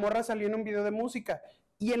 la morra salió en un video de música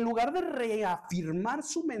y en lugar de reafirmar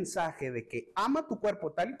su mensaje de que ama tu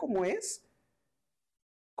cuerpo tal y como es,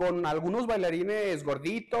 con algunos bailarines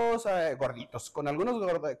gorditos, con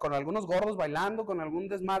algunos gordos bailando, con algún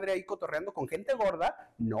desmadre ahí cotorreando con gente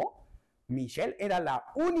gorda, no. Michelle era la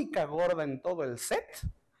única gorda en todo el set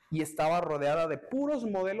y estaba rodeada de puros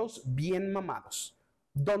modelos bien mamados.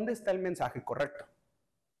 ¿Dónde está el mensaje correcto?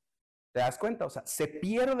 ¿Te das cuenta? O sea, se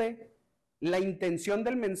pierde la intención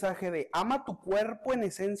del mensaje de ama tu cuerpo en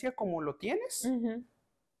esencia como lo tienes. Uh-huh.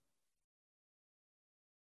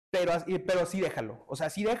 Pero sí déjalo. O sea,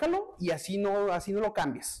 sí déjalo y así no lo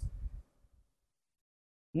cambies.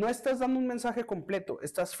 No estás dando un mensaje completo.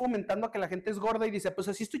 Estás fomentando a que la gente es gorda y dice, pues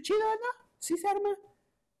así estoy chida, ¿no? Sí se arma.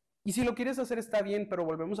 Y si lo quieres hacer está bien, pero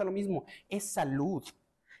volvemos a lo mismo. Es salud.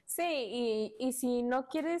 Sí, y si no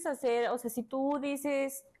quieres hacer, o sea, si tú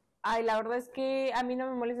dices, ay, la verdad es que a mí no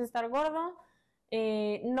me molesta estar gordo,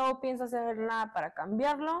 no pienso hacer nada para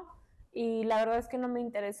cambiarlo, y la verdad es que no me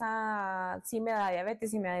interesa si me da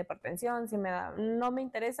diabetes, si me da hipertensión, no me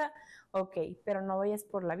interesa, ok, pero no vayas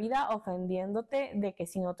por la vida ofendiéndote de que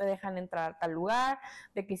si no te dejan entrar a tal lugar,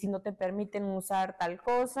 de que si no te permiten usar tal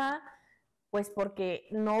cosa, pues porque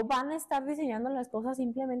no van a estar diseñando las cosas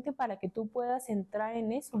simplemente para que tú puedas entrar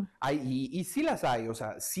en eso. Y sí las hay, o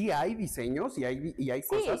sea, sí hay diseños y hay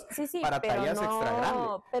cosas para tallas extra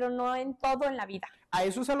grandes. Pero no en todo en la vida. A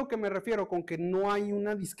eso es a lo que me refiero, con que no hay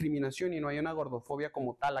una discriminación y no hay una gordofobia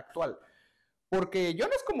como tal actual. Porque yo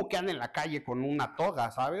no es como que ande en la calle con una toga,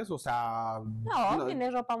 ¿sabes? O sea... No,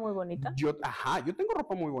 tienes ropa muy bonita. Yo tengo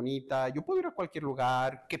ropa muy bonita, yo puedo ir a cualquier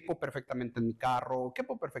lugar, quepo perfectamente en mi carro,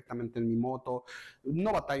 quepo perfectamente en mi moto,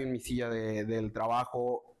 no batallo en mi silla del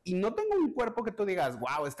trabajo y no tengo un cuerpo que tú digas,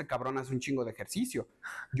 wow, este cabrón hace un chingo de ejercicio.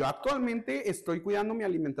 Yo actualmente estoy cuidando mi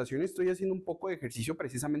alimentación y estoy haciendo un poco de ejercicio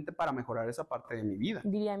precisamente para mejorar esa parte de mi vida.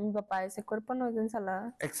 Diría mi papá, ese cuerpo no es de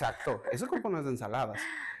ensalada. Exacto, ese cuerpo no es de ensaladas.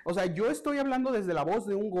 O sea, yo estoy hablando desde la voz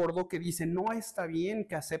de un gordo que dice, no está bien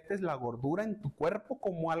que aceptes la gordura en tu cuerpo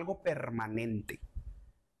como algo permanente.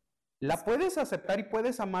 La puedes aceptar y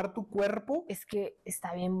puedes amar tu cuerpo. Es que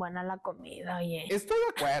está bien buena la comida, oye. Estoy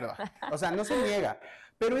de acuerdo, o sea, no se niega.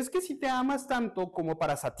 Pero es que si te amas tanto como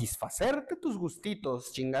para satisfacerte tus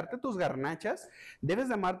gustitos, chingarte tus garnachas, debes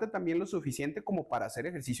de amarte también lo suficiente como para hacer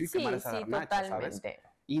ejercicio y quemar esa garnacha, totalmente.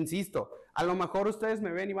 ¿sabes? Insisto, a lo mejor ustedes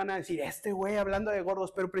me ven y van a decir, este güey hablando de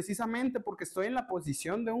gordos, pero precisamente porque estoy en la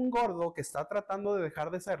posición de un gordo que está tratando de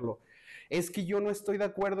dejar de serlo, es que yo no estoy de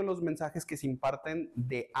acuerdo en los mensajes que se imparten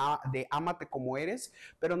de ámate como eres,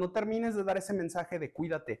 pero no termines de dar ese mensaje de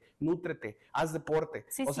cuídate, nútrete, haz deporte.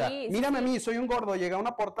 Mírame a mí, soy un gordo, llega a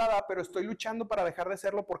una portada, pero estoy luchando para dejar de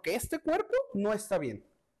serlo porque este cuerpo no está bien.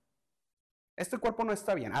 Este cuerpo no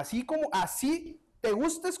está bien. Así te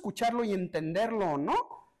gusta escucharlo y entenderlo o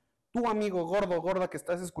no, tú amigo gordo, gorda que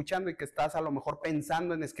estás escuchando y que estás a lo mejor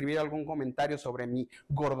pensando en escribir algún comentario sobre mi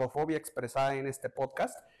gordofobia expresada en este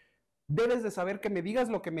podcast, debes de saber que me digas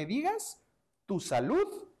lo que me digas, tu salud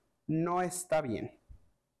no está bien.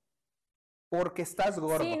 Porque estás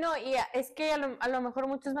gordo. Sí, no, y es que a lo mejor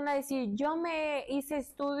muchos van a decir, yo me hice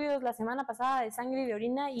estudios la semana pasada de sangre y de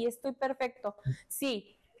orina y estoy perfecto.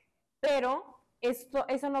 Sí, pero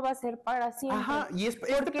eso no va a ser para siempre. Ajá, y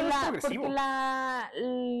porque la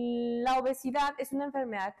obesidad es una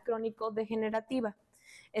enfermedad crónico-degenerativa.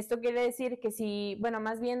 Esto quiere decir que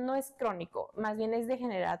más bien no es crónico, más bien es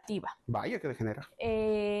degenerativa. Vaya que degenera.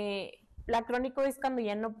 La crónico es cuando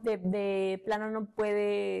ya no de plano no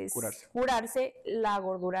puede curarse. La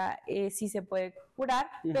gordura sí se puede curar,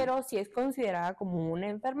 pero sí es considerada como una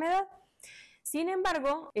enfermedad. Sin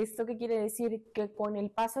embargo, ¿esto qué quiere decir? Que con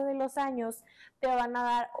el paso de los años te van a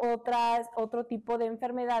dar otro tipo de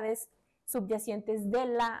enfermedades subyacentes de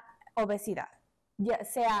la obesidad, ya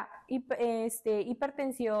sea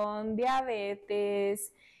hipertensión,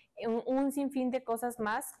 diabetes, un sinfín de cosas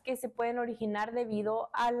más que se pueden originar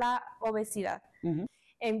debido a la obesidad.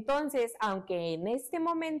 Entonces, aunque en este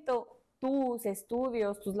momento tus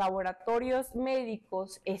estudios, tus laboratorios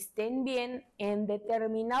médicos estén bien, en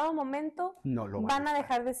determinado momento van a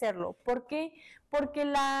dejar de serlo. ¿Por qué? Porque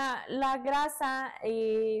la grasa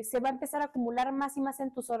se va a empezar a acumular más y más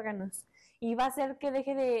en tus órganos y va a hacer que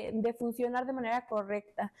deje de funcionar de manera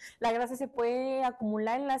correcta. La grasa se puede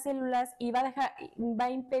acumular en las células y va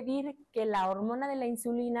a impedir que la hormona de la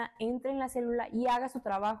insulina entre en la célula y haga su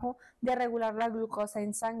trabajo de regular la glucosa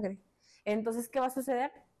en sangre. Entonces, ¿qué va a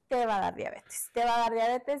suceder? Te va a dar diabetes. Te va a dar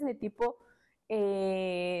diabetes de tipo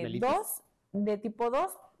 2,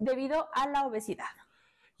 debido a la obesidad.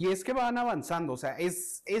 Y es que van avanzando, o sea,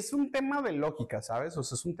 es un tema de lógica, ¿sabes? O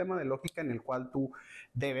sea, es un tema de lógica en el cual tú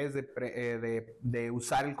debes de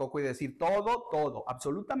usar el coco y decir todo,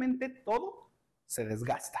 absolutamente todo se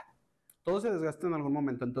desgasta. Todo se desgasta en algún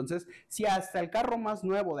momento. Entonces, si hasta el carro más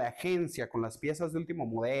nuevo de agencia, con las piezas de último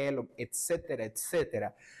modelo, etcétera,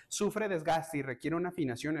 etcétera, sufre desgaste y requiere una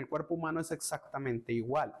afinación, el cuerpo humano es exactamente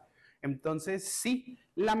igual. Entonces, sí,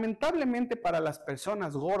 lamentablemente para las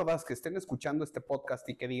personas gordas que estén escuchando este podcast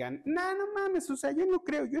y que digan, no mames, o sea, yo no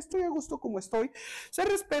creo, yo estoy a gusto como estoy, se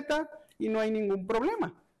respeta y no hay ningún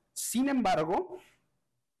problema. Sin embargo,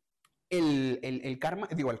 el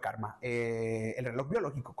reloj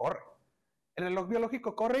biológico corre. El reloj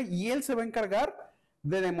biológico corre y él se va a encargar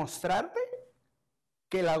de demostrarte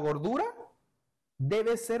que la gordura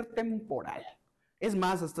debe ser temporal. Es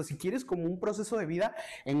más, hasta si quieres como un proceso de vida,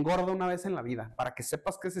 engorda una vez en la vida, para que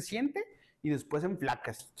sepas qué se siente y después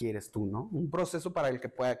enflacas si quieres tú, ¿no? Un proceso para el que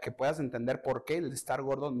puedas entender por qué el estar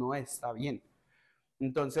gordo no está bien.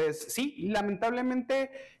 Entonces, sí,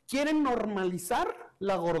 lamentablemente quieren normalizar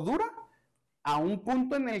la gordura a un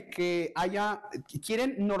punto en el que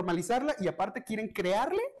quieren normalizarla y aparte quieren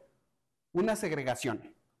crearle una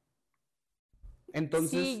segregación.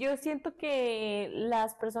 Entonces, sí, yo siento que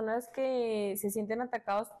las personas que se sienten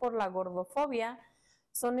atacados por la gordofobia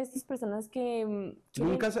son estas personas que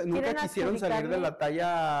nunca quisieron salir de la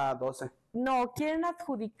talla 12. No, quieren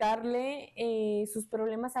adjudicarle sus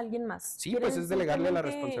problemas a alguien más. Sí, pues es delegarle la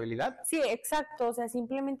responsabilidad. Sí, exacto, o sea,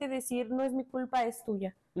 simplemente decir, no es mi culpa, es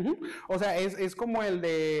tuya. O sea, es como el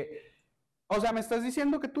de, o sea, me estás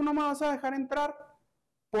diciendo que tú no me vas a dejar entrar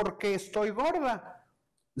porque estoy gorda.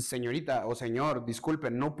 Señorita o señor,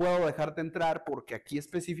 disculpen, no puedo dejarte entrar porque aquí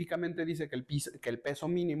específicamente dice que el peso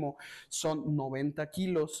mínimo son 90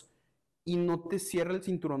 kilos y no te cierra el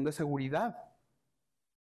cinturón de seguridad.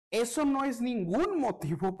 Eso no es ningún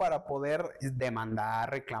motivo para poder demandar,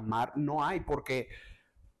 reclamar, no hay, porque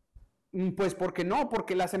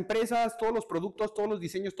las empresas, todos los productos, todos los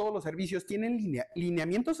diseños, todos los servicios tienen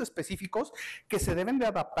lineamientos específicos que se deben de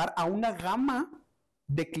adaptar a una gama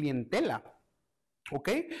de clientela. ¿Ok?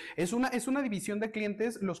 Es una división de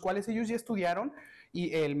clientes los cuales ellos ya estudiaron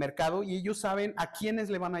y el mercado y ellos saben a quiénes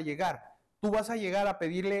le van a llegar. Tú vas a llegar a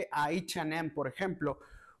pedirle a H&M, por ejemplo,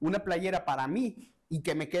 una playera para mí y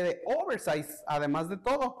que me quede oversize, además de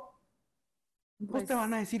todo. Pues te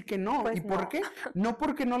van a decir que no. Pues ¿Y por qué? No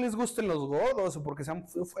porque no les gusten los gordos o porque sean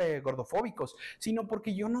gordofóbicos, sino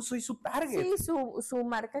porque yo no soy su target. Sí, su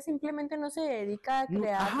marca simplemente no se dedica a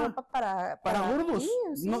crear ropa para gordos.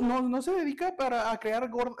 Sí. No se dedica a crear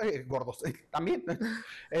gordos, también.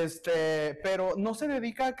 Pero no se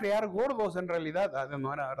dedica a crear gordos en realidad.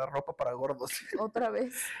 No era ropa para gordos. Otra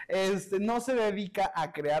vez. No se dedica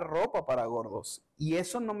a crear ropa para gordos. Y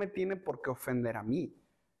eso no me tiene por qué ofender a mí.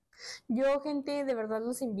 Yo, gente, de verdad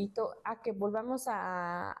los invito a que volvamos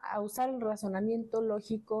a usar el razonamiento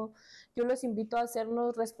lógico. Yo los invito a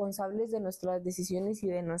hacernos responsables de nuestras decisiones y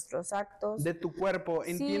de nuestros actos. De tu cuerpo.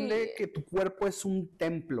 Sí. Entiende que tu cuerpo es un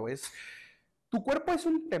templo. Tu cuerpo es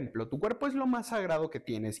un templo. Tu cuerpo es lo más sagrado que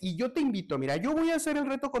tienes. Y yo te invito, mira, yo voy a hacer el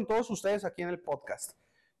reto con todos ustedes aquí en el podcast.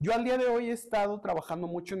 Yo al día de hoy he estado trabajando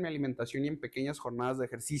mucho en mi alimentación y en pequeñas jornadas de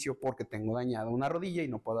ejercicio porque tengo dañada una rodilla y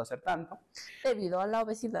no puedo hacer tanto. Debido a la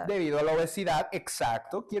obesidad. Debido a la obesidad,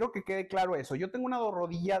 exacto. Quiero que quede claro eso. Yo tengo una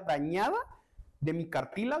rodilla dañada de mi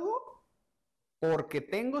cartílago porque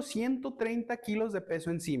tengo 130 kilos de peso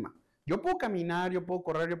encima. Yo puedo caminar, yo puedo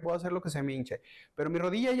correr, yo puedo hacer lo que se me hinche, pero mi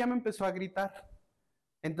rodilla ya me empezó a gritar.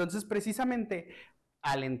 Entonces, precisamente,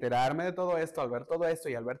 al enterarme de todo esto, al ver todo esto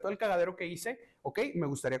y al ver todo el cagadero que hice, ok, me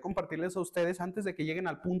gustaría compartirles a ustedes antes de que lleguen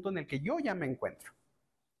al punto en el que yo ya me encuentro.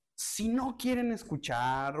 Si no quieren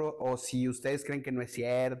escuchar o si ustedes creen que no es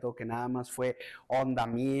cierto, que nada más fue onda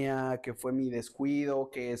mía, que fue mi descuido,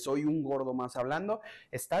 que soy un gordo más hablando,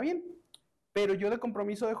 está bien. Pero yo de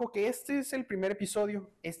compromiso dejo que este es el primer episodio.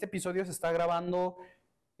 Este episodio se está grabando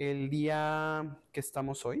el día que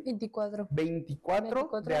estamos hoy. 24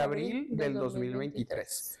 de abril del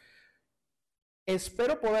 2023.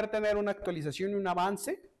 Espero poder tener una actualización y un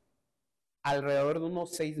avance alrededor de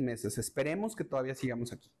unos 6 meses. Esperemos que todavía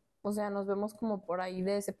sigamos aquí. O sea, nos vemos como por ahí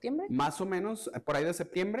de septiembre. Más o menos por ahí de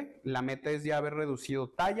septiembre. La meta es ya haber reducido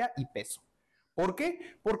talla y peso. ¿Por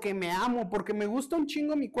qué? Porque me amo, porque me gusta un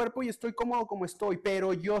chingo mi cuerpo y estoy cómodo como estoy,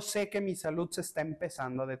 pero yo sé que mi salud se está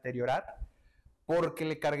empezando a deteriorar porque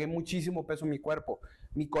le cargué muchísimo peso a mi cuerpo.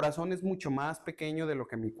 Mi corazón es mucho más pequeño de lo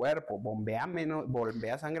que mi cuerpo, bombea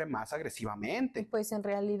sangre más agresivamente. Pues en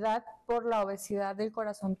realidad por la obesidad el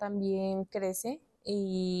corazón también crece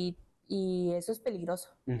y eso es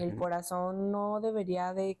peligroso. El corazón no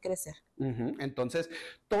debería de crecer. Entonces,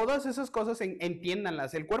 todas esas cosas,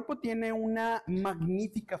 entiéndanlas. El cuerpo tiene una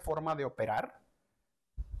magnífica forma de operar.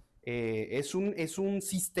 Es un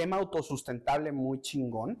sistema autosustentable muy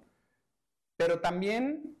chingón. Pero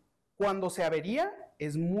también, cuando se avería,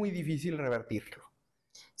 es muy difícil revertirlo.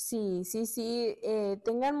 Sí.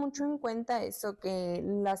 Tengan mucho en cuenta eso, que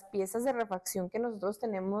las piezas de refacción que nosotros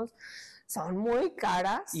tenemos son muy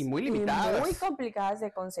caras y muy limitadas. Y muy complicadas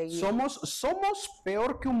de conseguir. Somos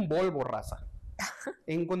peor que un Volvo, raza.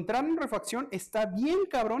 Encontrar una refacción está bien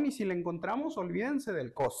cabrón y si la encontramos, olvídense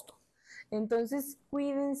del costo. Entonces,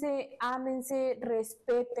 cuídense, ámense,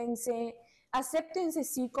 respétense, acéptense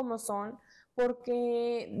sí como son,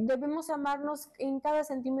 porque debemos amarnos en cada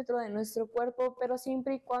centímetro de nuestro cuerpo, pero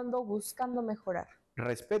siempre y cuando buscando mejorar.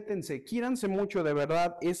 Respétense, quiéranse mucho, de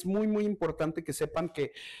verdad. Es muy, muy importante que sepan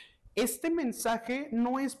que este mensaje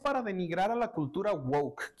no es para denigrar a la cultura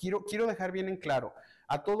woke. Quiero dejar bien en claro.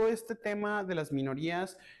 A todo este tema de las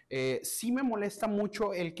minorías, sí me molesta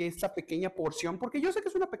mucho el que esta pequeña porción, porque yo sé que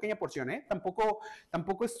es una pequeña porción,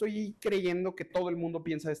 tampoco estoy creyendo que todo el mundo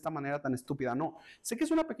piensa de esta manera tan estúpida, no. Sé que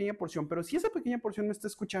es una pequeña porción, pero si esa pequeña porción me está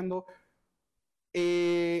escuchando,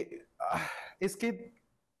 es que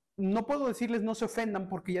no puedo decirles no se ofendan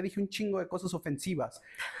porque ya dije un chingo de cosas ofensivas.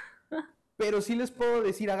 Pero sí les puedo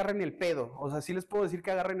decir agarren el pedo, o sea, sí les puedo decir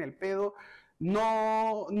que agarren el pedo.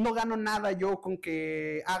 No gano nada yo con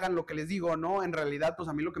que hagan lo que les digo, ¿no? En realidad, pues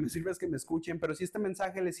a mí lo que me sirve es que me escuchen, pero si este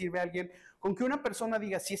mensaje le sirve a alguien, con que una persona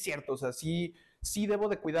diga, sí es cierto, o sea, sí debo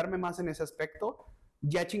de cuidarme más en ese aspecto,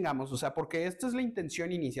 ya chingamos, o sea, porque esta es la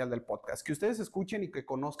intención inicial del podcast, que ustedes escuchen y que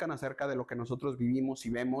conozcan acerca de lo que nosotros vivimos y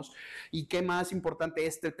vemos, y qué más importante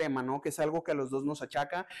este tema, ¿no? Que es algo que a los dos nos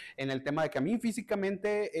achaca, en el tema de que a mí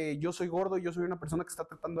físicamente yo soy gordo, yo soy una persona que está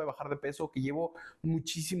tratando de bajar de peso, que llevo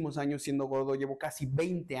muchísimos años siendo gordo, llevo casi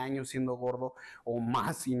 20 años siendo gordo, o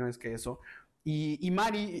más, si no es que eso. Y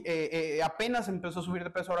Mari apenas empezó a subir de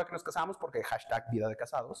peso ahora que nos casamos, porque hashtag vida de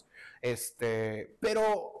casados,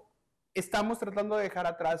 pero estamos tratando de dejar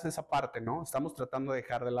atrás esa parte, ¿no? Estamos tratando de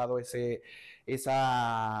dejar de lado ese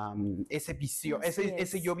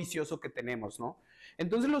yo vicioso que tenemos, ¿no?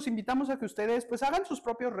 Entonces los invitamos a que ustedes pues hagan sus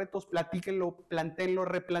propios retos, platíquenlo, plantéenlo,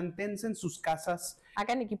 replantéense en sus casas.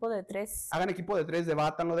 Hagan equipo de 3. Hagan equipo de 3,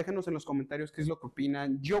 debátanlo, déjenos en los comentarios qué es lo que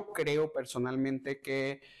opinan. Yo creo personalmente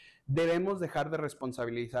que debemos dejar de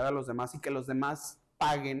responsabilizar a los demás y que los demás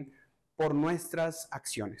paguen por nuestras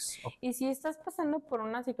acciones. Y si estás pasando por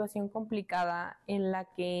una situación complicada en la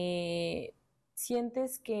que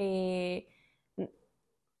sientes que...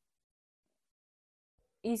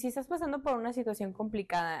 Y si estás pasando por una situación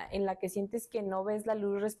complicada en la que sientes que no ves la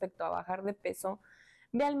luz respecto a bajar de peso,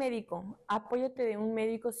 ve al médico, apóyate de un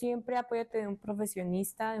médico, siempre apóyate de un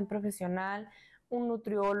profesionista, de un profesional, un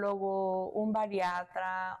nutriólogo, un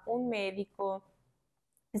bariatra, un médico.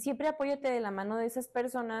 Siempre apóyate de la mano de esas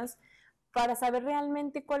personas para saber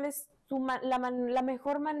realmente cuál es la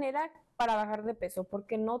mejor manera para bajar de peso,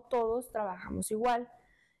 porque no todos trabajamos igual.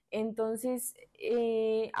 Entonces,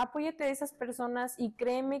 apóyate de esas personas y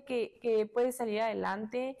créeme que puedes salir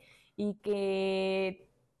adelante y que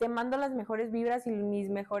te mando las mejores vibras y mis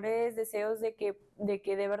mejores deseos de que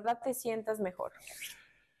de verdad te sientas mejor.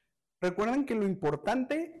 Recuerden que lo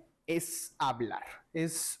importante es hablar,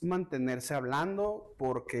 es mantenerse hablando,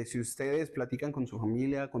 porque si ustedes platican con su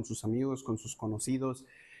familia, con sus amigos, con sus conocidos,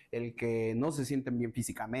 el que no se sienten bien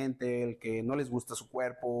físicamente, el que no les gusta su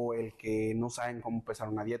cuerpo, el que no saben cómo empezar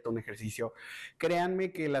una dieta, un ejercicio,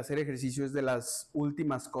 créanme que el hacer ejercicio es de las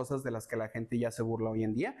últimas cosas de las que la gente ya se burla hoy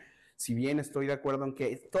en día. Si bien estoy de acuerdo en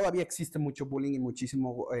que todavía existe mucho bullying y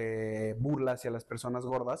muchísimo burla hacia las personas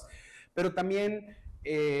gordas, pero también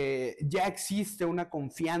ya existe una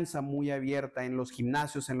confianza muy abierta en los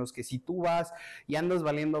gimnasios en los que si tú vas y andas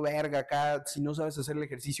valiendo verga acá, si no sabes hacer el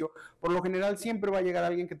ejercicio, por lo general siempre va a llegar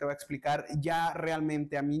alguien que te va a explicar. Ya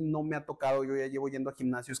realmente a mí no me ha tocado, yo ya llevo yendo a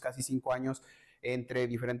gimnasios casi 5 años entre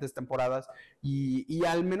diferentes temporadas y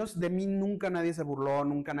al menos de mí nunca nadie se burló,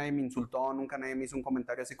 nunca nadie me insultó, nunca nadie me hizo un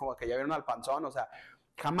comentario así como que ya vieron al panzón, o sea,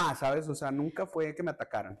 jamás, ¿sabes? O sea, nunca fue que me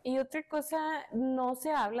atacaran. Y otra cosa, no se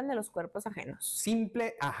hablan de los cuerpos ajenos.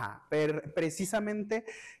 Simple, precisamente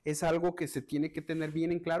es algo que se tiene que tener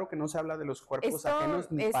bien en claro, que no se habla de los cuerpos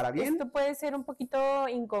ajenos ni para bien. Esto puede ser un poquito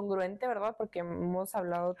incongruente, ¿verdad? Porque hemos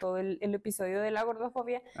hablado todo el episodio de la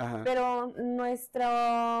gordofobia, pero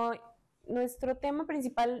nuestro tema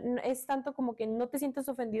principal es tanto como que no te sientas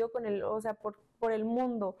ofendido con o sea, por el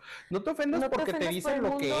mundo. No te ofendas porque te dicen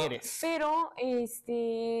lo que eres. Pero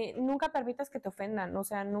nunca permitas que te ofendan, o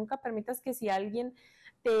sea, nunca permitas que si alguien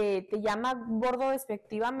te llama gordo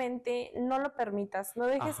despectivamente, no lo permitas, no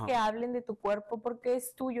dejes que hablen de tu cuerpo porque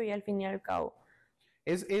es tuyo y al fin y al cabo.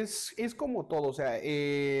 Es como todo, o sea,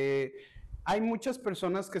 hay muchas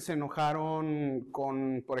personas que se enojaron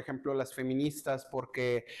con, por ejemplo, las feministas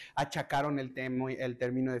porque achacaron el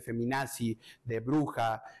término de feminazi, de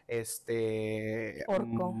bruja,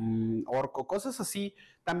 orco, cosas así.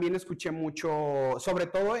 También escuché mucho, sobre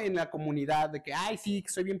todo en la comunidad, de que, ay, sí, que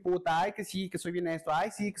soy bien puta, ay, que sí, que soy bien esto, ay,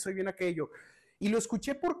 sí, que soy bien aquello. Y lo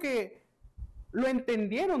escuché porque lo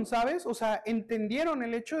entendieron, ¿sabes? O sea, entendieron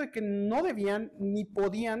el hecho de que no debían, ni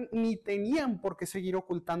podían, ni tenían por qué seguir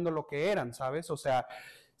ocultando lo que eran, ¿sabes? O sea,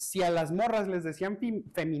 si a las morras les decían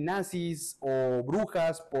feminazis o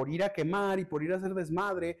brujas por ir a quemar y por ir a hacer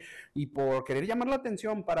desmadre y por querer llamar la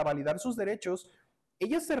atención para validar sus derechos,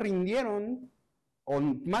 ellas se rindieron, o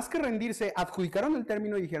más que rendirse, adjudicaron el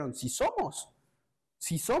término y dijeron, sí somos,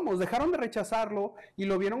 dejaron de rechazarlo y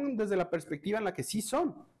lo vieron desde la perspectiva en la que sí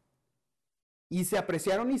son. Y se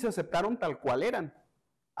apreciaron y se aceptaron tal cual eran.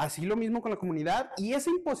 Así lo mismo con la comunidad. Y esa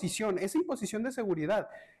imposición de seguridad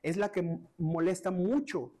es la que molesta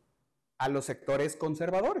mucho a los sectores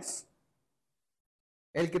conservadores.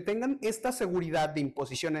 El que tengan esta seguridad de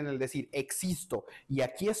imposición en el decir, existo y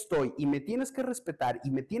aquí estoy y me tienes que respetar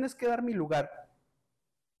y me tienes que dar mi lugar,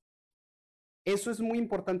 eso es muy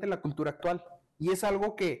importante en la cultura actual. Y es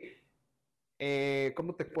algo que,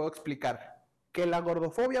 ¿cómo te puedo explicar? Que la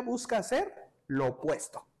gordofobia busca hacer lo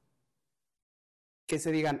opuesto. Que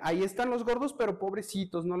se digan, ahí están los gordos, pero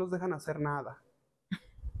pobrecitos, no los dejan hacer nada.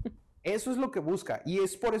 Eso es lo que busca. Y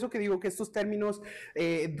es por eso que digo que estos términos,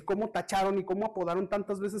 cómo tacharon y cómo apodaron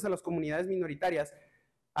tantas veces a las comunidades minoritarias,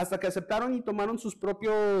 hasta que aceptaron y tomaron sus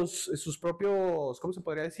propios, ¿cómo se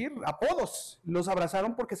podría decir? Apodos. Los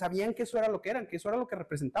abrazaron porque sabían que eso era lo que eran, que eso era lo que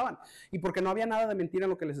representaban. Y porque no había nada de mentira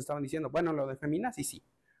en lo que les estaban diciendo. Bueno, lo de feminazi sí.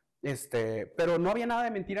 Pero no había nada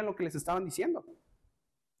de mentira en lo que les estaban diciendo.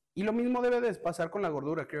 Y lo mismo debe de pasar con la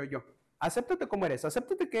gordura, creo yo. Acéptate como eres,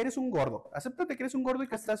 acéptate que eres un gordo, acéptate que eres un gordo y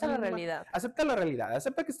que estás en la realidad. Acepta la realidad,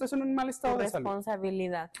 acepta que estás en un mal estado de salud.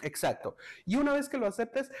 Responsabilidad. Exacto. Y una vez que lo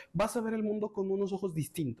aceptes, vas a ver el mundo con unos ojos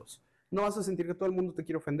distintos. No vas a sentir que todo el mundo te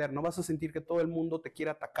quiere ofender, no vas a sentir que todo el mundo te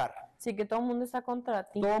quiere atacar. Sí, que todo el mundo está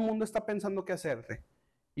contra ti. Todo el mundo está pensando qué hacerte.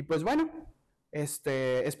 Y pues bueno,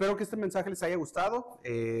 espero que este mensaje les haya gustado.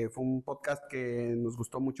 Fue un podcast que nos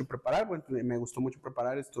gustó mucho preparar. Bueno, me gustó mucho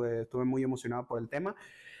preparar, estuve muy emocionado por el tema.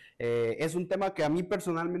 Es un tema que a mí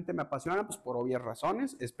personalmente me apasiona, pues por obvias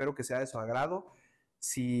razones. Espero que sea de su agrado.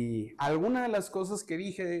 Si alguna de las cosas que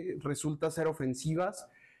dije resulta ser ofensivas,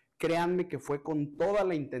 créanme que fue con toda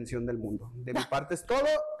la intención del mundo. De mi parte es todo.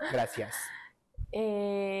 Gracias.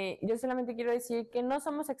 Yo solamente quiero decir que no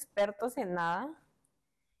somos expertos en nada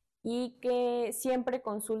y que siempre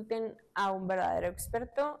consulten a un verdadero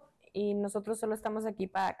experto y nosotros solo estamos aquí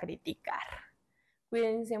para criticar.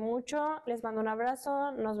 Cuídense mucho, les mando un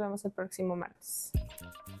abrazo, nos vemos el próximo martes.